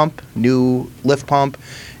injection pump, new lift pump,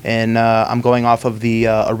 and I'm going off of the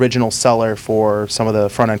original seller for some of the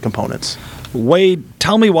front-end components. Wade,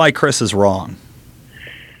 tell me why Chris is wrong.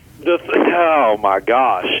 Oh my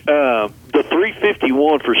gosh, the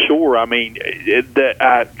 351 for sure. I mean, good.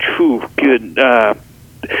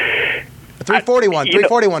 341, you know-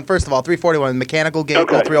 341, first of all, 341, mechanical gate,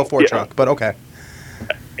 Okay, 0304 yeah. truck, but okay.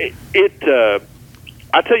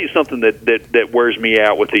 I tell you something that wears me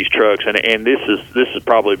out with these trucks, and this is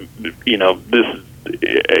probably, this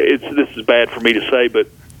is bad for me to say, but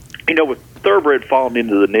with Thoroughbred falling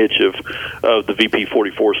into the niche of the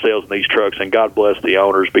VP44 sales in these trucks, and God bless the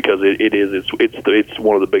owners, because it's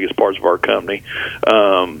one of the biggest parts of our company.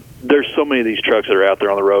 There's so many of these trucks that are out there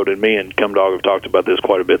on the road, and me and Cum Dog have talked about this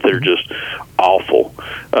quite a bit. They're just awful.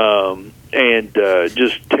 And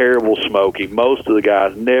just terrible smoking. Most of the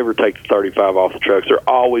guys never take the 35 off the trucks. They're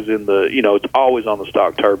always in the, it's always on the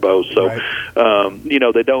stock turbos. So,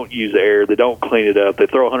 Right. they don't use air. They don't clean it up. They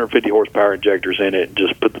throw 150 horsepower injectors in it and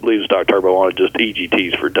just leave the stock turbo on it, just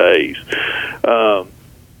EGTs for days.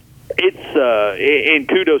 And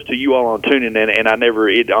kudos to you all on tuning in. And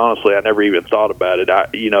honestly, I never even thought about it.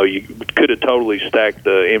 You could have totally stacked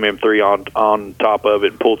the MM3 on top of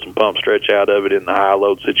it and pulled some pump stretch out of it in the high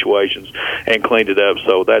load situations and cleaned it up.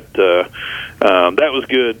 So that was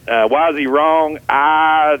good. Why is he wrong?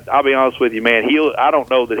 I'll be honest with you, man. I don't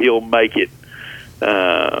know that he'll make it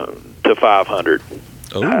to 500.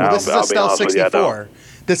 Well, this is a Stealth 64.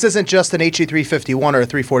 This isn't just an HE351 or a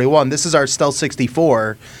 341. This is our Stealth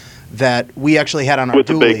 64 that we actually had on our With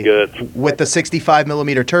the big dually guts. with the 65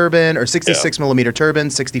 millimeter turbine or 66 millimeter turbine,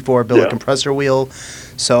 64 billet Yeah. compressor wheel.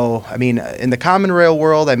 So, I mean, in the common rail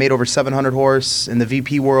world, I made over 700 horse. In the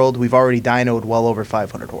VP world, we've already dynoed well over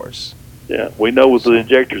 500 horse. Yeah, we know with the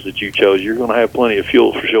injectors that you chose, you're going to have plenty of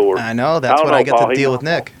fuel for sure. I know. That's don't what know, I get Paul. to deal with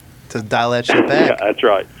Nick, to dial that shit Yeah, back. that's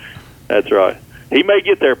right. That's right. He may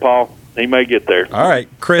get there, Paul. He may get there. All right,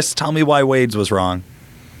 Chris, tell me why Wade's was wrong.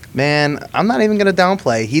 Man, I'm not even going to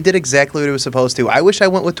downplay. He did exactly what he was supposed to. I wish I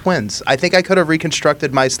went with twins. I think I could have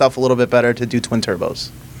reconstructed my stuff a little bit better to do twin turbos.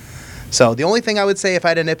 So the only thing I would say if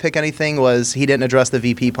I didn't nitpick anything was he didn't address the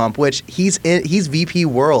VP pump, which he's VP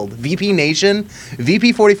World. VP Nation,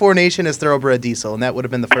 VP44 Nation is thoroughbred diesel, and that would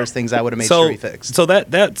have been the first things I would have made sure he fixed. So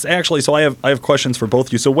that's actually, so I have questions for both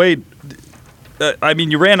of you. So Wade, I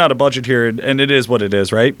mean, you ran out of budget here, and it is what it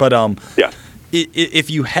is, right? But Yeah. if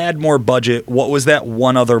you had more budget, what was that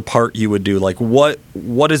one other part you would do? Like, what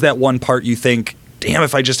is that one part you think, damn,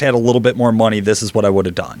 if I just had a little bit more money, this is what I would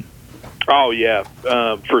have done? Oh yeah,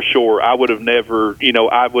 for sure. I would have never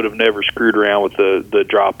screwed around with the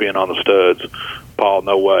drop in on the studs, Paul.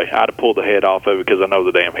 No way. I'd have pulled the head off of it because I know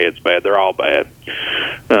the damn head's bad. They're all bad.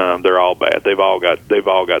 They're all bad. They've all got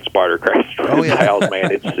spider cracks. Oh, yeah. Valves,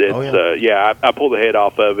 man. I pulled the head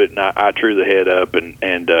off of it and I drew the head up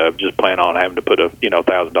and just plan on having to put a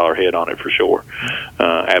 $1,000 head on it for sure.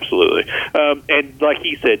 Absolutely. And like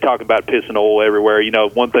he said, talking about pissing oil everywhere.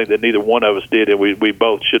 One thing that neither one of us did, and we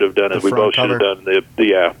both should have done, is we both should have done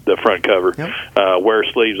the front cover. Yep. Wear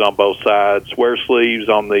sleeves on both sides. Wear sleeves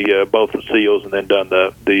on the both the seals, and then done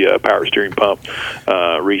the power steering pump,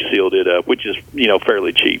 resealed it up, which is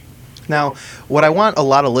fairly cheap. Now, what I want a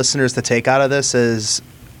lot of listeners to take out of this is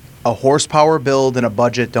a horsepower build and a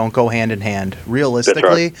budget don't go hand in hand.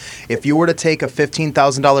 Realistically, if you were to take a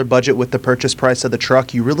 $15,000 budget with the purchase price of the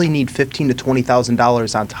truck, you really need $15,000 to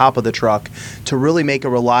 $20,000 on top of the truck to really make a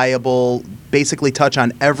reliable, basically touch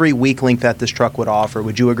on every weak link that this truck would offer.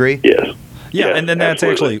 Would you agree? Yes. Yeah, Yes, and then that's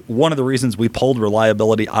absolutely. actually one of the reasons we pulled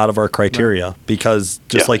reliability out of our criteria, because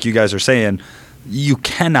just Yeah. like you guys are saying, you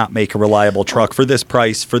cannot make a reliable truck for this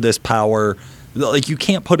price, for this power. Like, you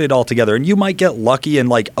can't put it all together. And you might get lucky, and,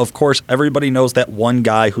 like, of course, everybody knows that one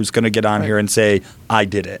guy who's going to get on here and say, I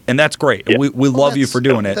did it. And that's great. Yeah. We love you for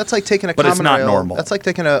doing it. That's like taking a but common it's not rail. normal. That's like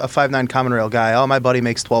taking a 5.9 common rail guy. Oh, my buddy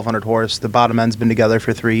makes 1,200 horse. The bottom end's been together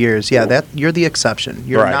for 3 years. Yeah, that you're the exception.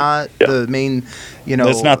 You're Right. not Yeah. the main.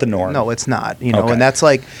 That's not the norm. No, it's not. Okay. And that's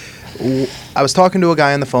like. I was talking to a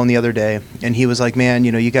guy on the phone the other day, and he was like, man,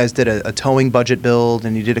 you guys did a towing budget build,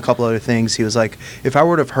 and you did a couple other things. He was like, if I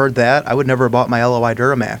would have heard that, I would never have bought my LOI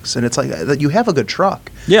Duramax. And it's like, you have a good truck.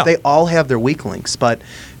 Yeah. They all have their weak links, but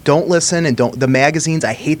don't listen and don't. The magazines,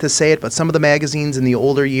 I hate to say it, but some of the magazines in the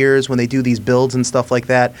older years, when they do these builds and stuff like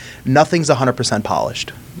that, nothing's 100%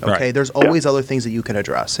 polished. Okay, Right. There's always other things that you can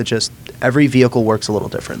address. It just, every vehicle works a little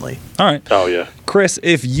differently. All right. Oh yeah. Chris,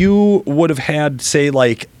 if you would have had, say,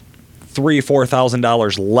 like $3,000 or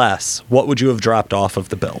 $4,000 less, what would you have dropped off of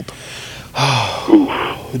the build?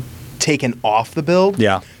 taken off the build.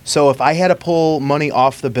 Yeah. So if I had to pull money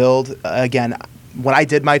off the build, again, when I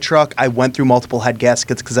did my truck, I went through multiple head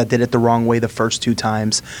gaskets because I did it the wrong way the first 2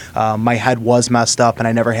 times. My head was messed up, and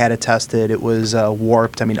I never had it tested. It was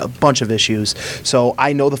warped. I mean, a bunch of issues. So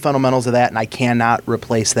I know the fundamentals of that, and I cannot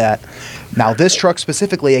replace that. Now, this truck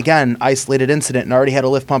specifically, again, isolated incident, and already had a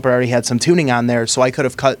lift pump, and already had some tuning on there, so I could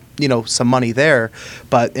have cut, some money there.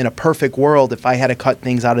 But in a perfect world, if I had to cut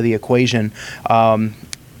things out of the equation,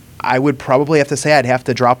 I would probably have to say I'd have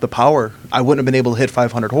to drop the power. I wouldn't have been able to hit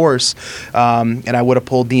 500 horse, and I would have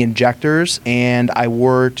pulled the injectors, and I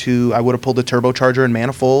would have pulled the turbocharger and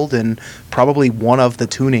manifold, and probably one of the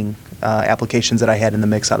tuning applications that I had in the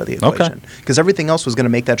mix out of the equation. Because everything else was going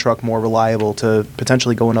to make that truck more reliable to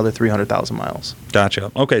potentially go another 300,000 miles.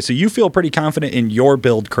 Gotcha. Okay, so you feel pretty confident in your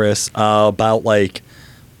build, Chris, about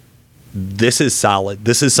this is solid.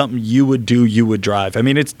 This is something you would do, you would drive. I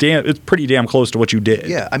mean, it's pretty damn close to what you did.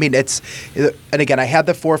 Yeah, I mean, and again, I had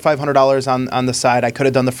the $400 or $500 on the side. I could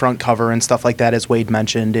have done the front cover and stuff like that, as Wade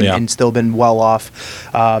mentioned, and still been well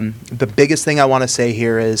off. The biggest thing I want to say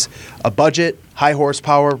here is a budget, high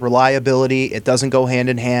horsepower, reliability. It doesn't go hand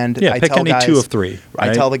in hand. Yeah, pick any 2 of 3. Right?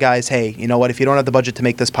 I tell the guys, hey, you know what? If you don't have the budget to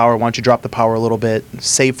make this power, why don't you drop the power a little bit,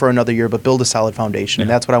 save for another year, but build a solid foundation. And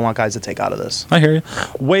that's what I want guys to take out of this. I hear you.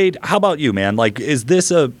 Wade, how about you, man? Is this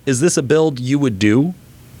a build you would do?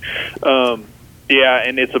 Yeah,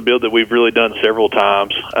 and it's a build that we've really done several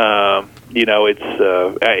times. It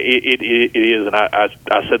is, and I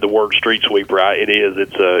said the word street sweeper. It is.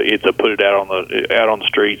 It's a put it out on the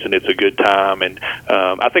streets, and it's a good time. And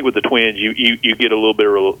I think with the twins, you get a little bit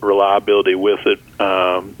of reliability with it.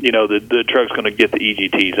 The truck's going to get the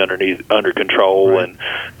EGTs under control, right,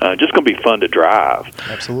 and just going to be fun to drive.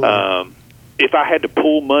 Absolutely. If I had to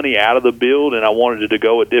pull money out of the build and I wanted it to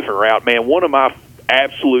go a different route, man, one of my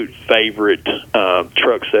absolute favorite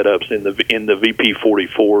truck setups in the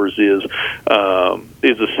VP44s is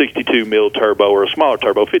a 62 mil turbo or a smaller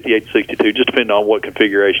turbo, 58 to 62, just depending on what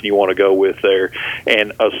configuration you want to go with there,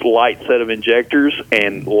 and a light set of injectors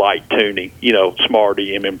and light tuning,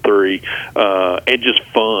 Smarty, MM3, and just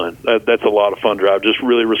fun. That's a lot of fun to drive. Just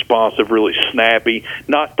really responsive, really snappy.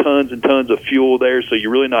 Not tons and tons of fuel there, so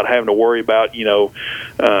you're really not having to worry about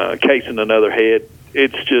casing another head.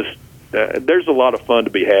 It's just there's a lot of fun to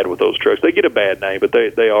be had with those trucks. They get a bad name, but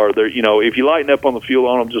they're if you lighten up on the fuel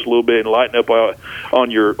on them just a little bit and lighten up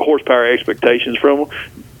on your horsepower expectations from them,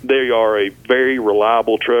 they are a very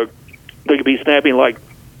reliable truck. They can be snappy, like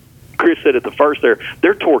Chris said at the first there.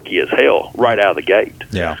 They're torquey as hell right out of the gate.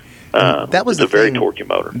 Yeah. That was it's a very torquey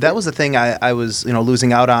motor. That was the thing I was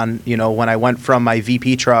losing out on. When I went from my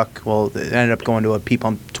VP truck, well, it ended up going to a P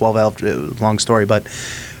pump 12 valve. Long story, but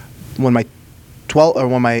when my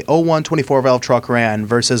 01 24 valve truck ran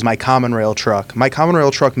versus my common rail truck. My common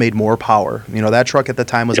rail truck made more power. That truck at the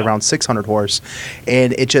time was around 600 horse,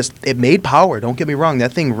 and it made power. Don't get me wrong,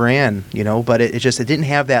 that thing ran, but it didn't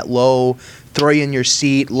have that low throw you in your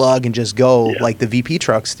seat, lug, and just go like the VP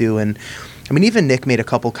trucks do. And I mean, even Nick made a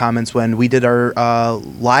couple comments when we did our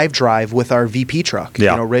live drive with our VP truck.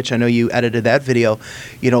 Yeah. Rich, I know you edited that video.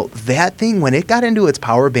 That thing, when it got into its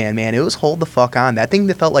power band, man, it was hold the fuck on. That thing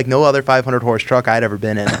that felt like no other 500 horse truck I'd ever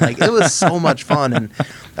been in. It was so much fun. And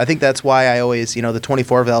I think that's why I always, the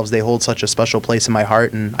 24 valves, they hold such a special place in my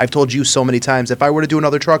heart. And I've told you so many times, if I were to do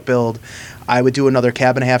another truck build, I would do another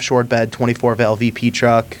cab and a half short bed, 24 valve VP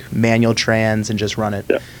truck, manual trans, and just run it.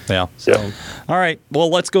 Yeah. So, all right. Well,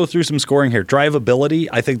 let's go through some scoring here. Drivability,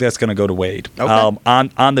 I think that's going to go to Wade. Okay.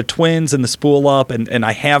 On the twins and the spool up, and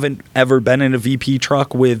I haven't ever been in a VP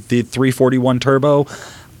truck with the 341 turbo.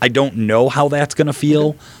 I don't know how that's going to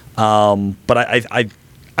feel, but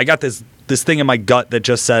I got this thing in my gut that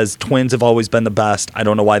just says twins have always been the best. I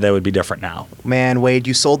don't know why that would be different now. Man, Wade,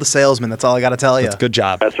 you sold the salesman. That's all I got to tell you. That's good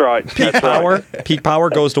job. That's right. Peak power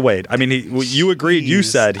goes to Wade. I mean, you agreed. You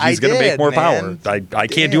said he's going to make more power. I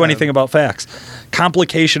can't do anything about facts.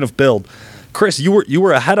 Complication of build. Chris, you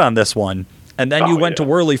were ahead on this one, and then you went to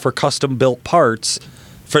Worley for custom built parts.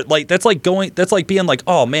 That's like being like,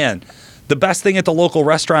 oh man, the best thing at the local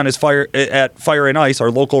restaurant is Fire and Ice.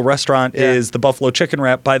 Our local restaurant is the buffalo chicken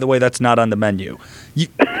wrap. By the way, that's not on the menu.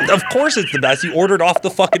 Of course, it's the best. You ordered off the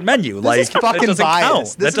fucking menu. This is fucking that doesn't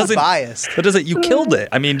biased. count. This is biased. That doesn't. You killed it.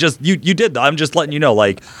 I mean, just you did. I'm just letting you know.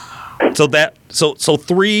 So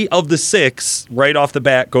 3 of the 6 right off the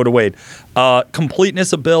bat go to Wade.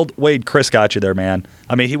 Completeness of build, Wade. Chris got you there, man.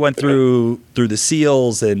 I mean, he went through the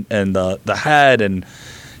seals and the head and.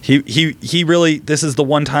 He really, this is the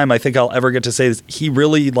one time I think I'll ever get to say this. He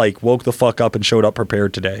really woke the fuck up and showed up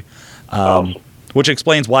prepared today. which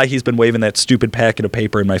explains why he's been waving that stupid packet of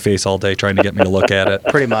paper in my face all day, trying to get me to look at it.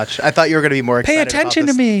 Pretty much. I thought you were going to be more excited. Pay attention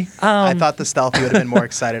to me. I thought the stealth you would have been more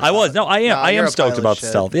excited. I was. No, I am. I you're am a stoked pile of about the shit.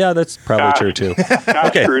 stealth. Yeah, that's probably true too.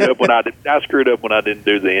 I screwed up when I didn't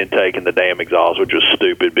do the intake and the damn exhaust, which was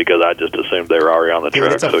stupid because I just assumed they were already on the Dude,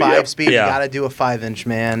 truck. it's a so, 5-speed. Yeah. You got to do a 5-inch,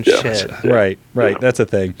 man. Yeah. Shit. Right. That's a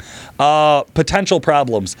thing. Potential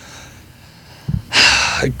problems.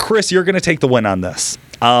 Chris, you're going to take the win on this.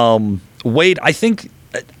 Wade, I think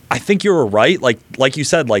you were right. Like you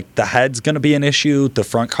said, like the head's going to be an issue, the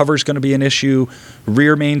front cover's going to be an issue,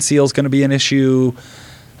 rear main seal's going to be an issue.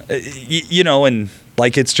 And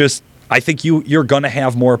like it's just, I think you're going to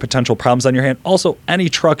have more potential problems on your hand. Also, any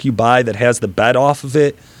truck you buy that has the bed off of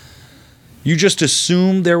it, you just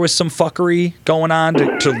assume there was some fuckery going on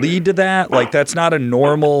to lead to that. Like, that's not a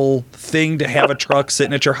normal thing to have a truck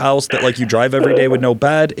sitting at your house that, like, you drive every day with no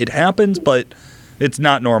bed. It happens, but it's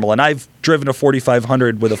not normal. And I've driven a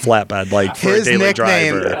 4500 with a flatbed, like, for a daily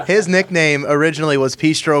driver. His nickname originally was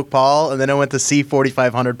P-Stroke Paul, and then it went to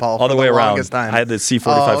C4500 Paul All the for way around. longest time. I had the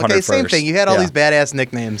C4500 okay, first. same thing. You had all Yeah. these badass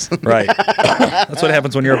nicknames. Right. That's what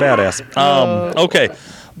happens when you're a badass. Okay.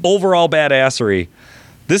 Overall badassery.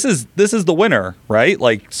 This is the winner, right?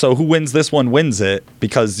 Like, so who wins this one wins it,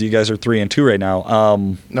 because you guys are 3-2 right now.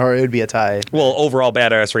 Or it would be a tie. Well, overall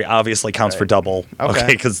badassery obviously counts for double. Okay. Okay,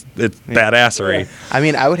 because it's badassery. I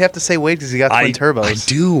mean, I would have to say Wade because he got twin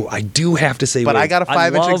turbos. I do have to say But Wade. I got a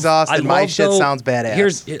 5-inch exhaust, and my shit sounds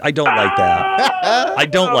badass. I don't like that. I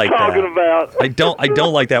don't like talking that. about. I don't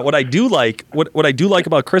like that. What I do like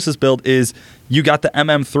about Chris's build is you got the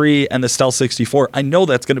MM3 and the Stealth 64. I know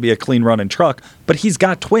that's going to be a clean running truck, but he's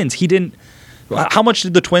got twins. He didn't. How much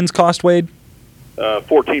did the twins cost, Wade?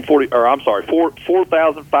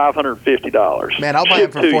 $4,550. Man, I'll buy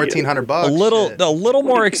it for $1,400. A little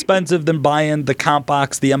more expensive than buying the comp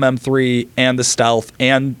box, the MM3, and the Stealth,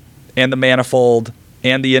 and the manifold,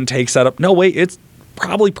 and the intake setup. No, wait, it's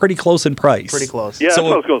probably pretty close in price. Pretty close. Yeah, that's So-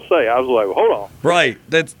 what I was going to say. I was like, well, hold on. Right.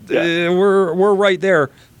 That's we're right there.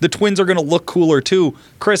 The twins are going to look cooler too.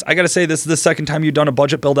 Chris, I got to say, this is the second time you've done a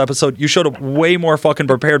budget build episode. You showed up way more fucking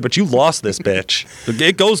prepared, but you lost this bitch.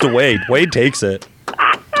 It goes to Wade. Wade takes it.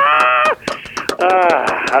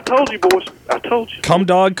 I told you, boys. I told you. Cum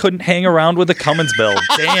Dog couldn't hang around with the Cummins build.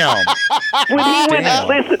 Damn. When he went, Damn.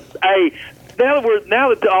 listen, hey, now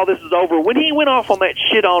that all this is over, when he went off on that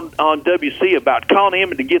shit on WC about calling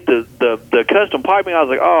him to get the custom piping, I was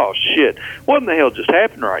like, oh shit, what in the hell just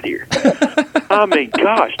happened right here? I mean,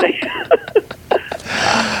 gosh, This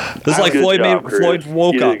is like Good Floyd job, Chris. Floyd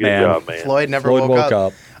woke You did a up, good man. job, man. Floyd never Floyd woke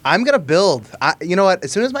up. I'm going to build. You know what?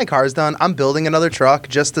 As soon as my car's done, I'm building another truck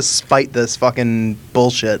just to spite this fucking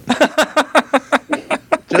bullshit.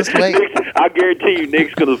 Just wait. I guarantee you,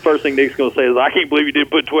 the first thing Nick's going to say is, I can't believe you didn't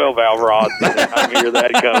put 12-valve rods. I can hear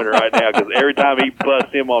that coming right now, because every time he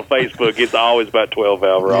busts him on Facebook, it's always about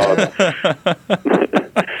 12-valve rods.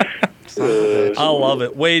 I love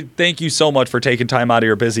it. Wade, thank you so much for taking time out of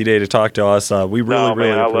your busy day to talk to us. We really,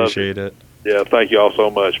 really I love appreciate it. Yeah, thank you all so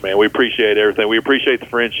much, man. We appreciate everything. We appreciate the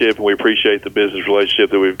friendship, and we appreciate the business relationship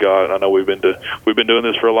that we've got. I know we've been doing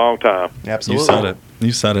this for a long time. Absolutely.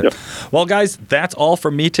 You said it. Yep. Well, guys, that's all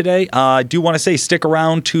from me today. I do want to say stick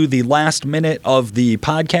around to the last minute of the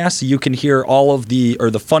podcast so you can hear all of the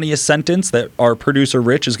funniest sentence that our producer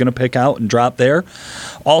Rich is going to pick out and drop there.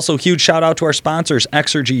 Also, huge shout out to our sponsors,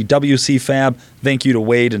 Exergy, WC Fab. Thank you to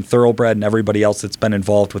Wade and Thoroughbred and everybody else that's been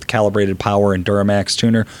involved with Calibrated Power and Duramax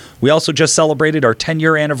Tuner. We also just celebrated our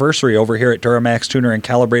 10-year anniversary over here at Duramax Tuner and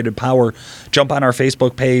Calibrated Power. Jump on our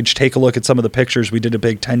Facebook page, take a look at some of the pictures. We did a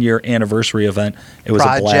big 10-year anniversary event. It was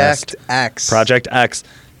a blast. Project X.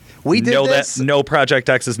 We did this. No, Project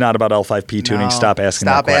X is not about L5P tuning. No, Stop asking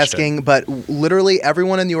that question. But literally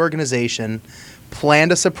everyone in the organization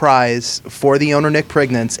planned a surprise for the owner, Nick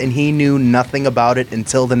Prignitz, and he knew nothing about it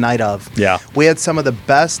until the night of. Yeah. We had some of the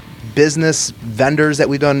best business vendors that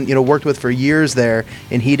we've done, worked with for years there,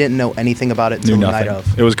 and he didn't know anything about it until the night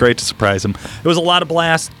of. It was great to surprise him. It was a lot of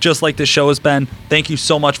blast, just like this show has been. Thank you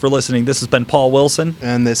so much for listening. This has been Paul Wilson.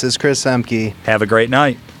 And this is Chris Semke. Have a great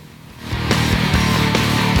night.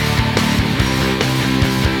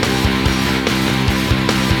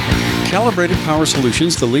 Calibrated Power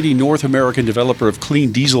Solutions, the leading North American developer of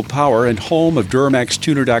clean diesel power and home of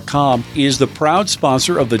DuramaxTuner.com, is the proud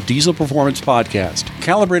sponsor of the Diesel Performance Podcast.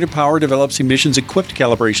 Calibrated Power develops emissions-equipped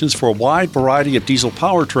calibrations for a wide variety of diesel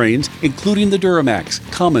powertrains, including the Duramax,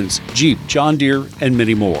 Cummins, Jeep, John Deere, and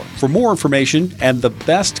many more. For more information and the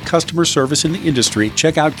best customer service in the industry,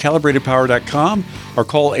 check out calibratedpower.com or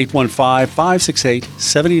call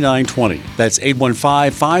 815-568-7920. That's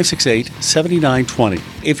 815-568-7920.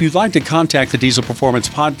 If you'd like to contact the Diesel Performance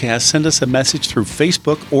Podcast, send us a message through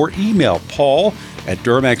Facebook or email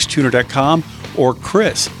paul@duramaxtuner.com or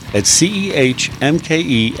Chris at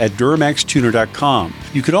CEHMKE@duramaxtuner.com.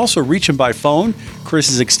 You could also reach him by phone.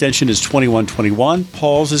 Chris's extension is 2121,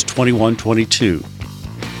 Paul's is 2122.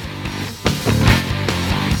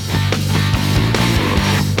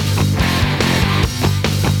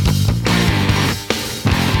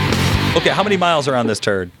 Okay, how many miles are on this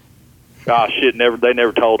turd? Oh shit! They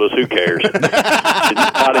never told us. Who cares? It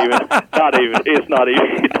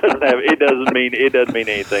doesn't mean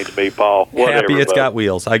anything to me, Paul. Whatever, Happy it's but got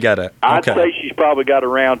wheels. I get it. I'd Okay. say she's probably got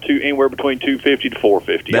around anywhere between 250 to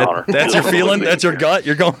 450 on her. That's your feeling? That's your gut?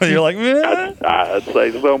 You're like, eh. I'd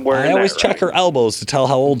say somewhere. I in always that check range. her elbows to tell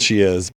how old she is.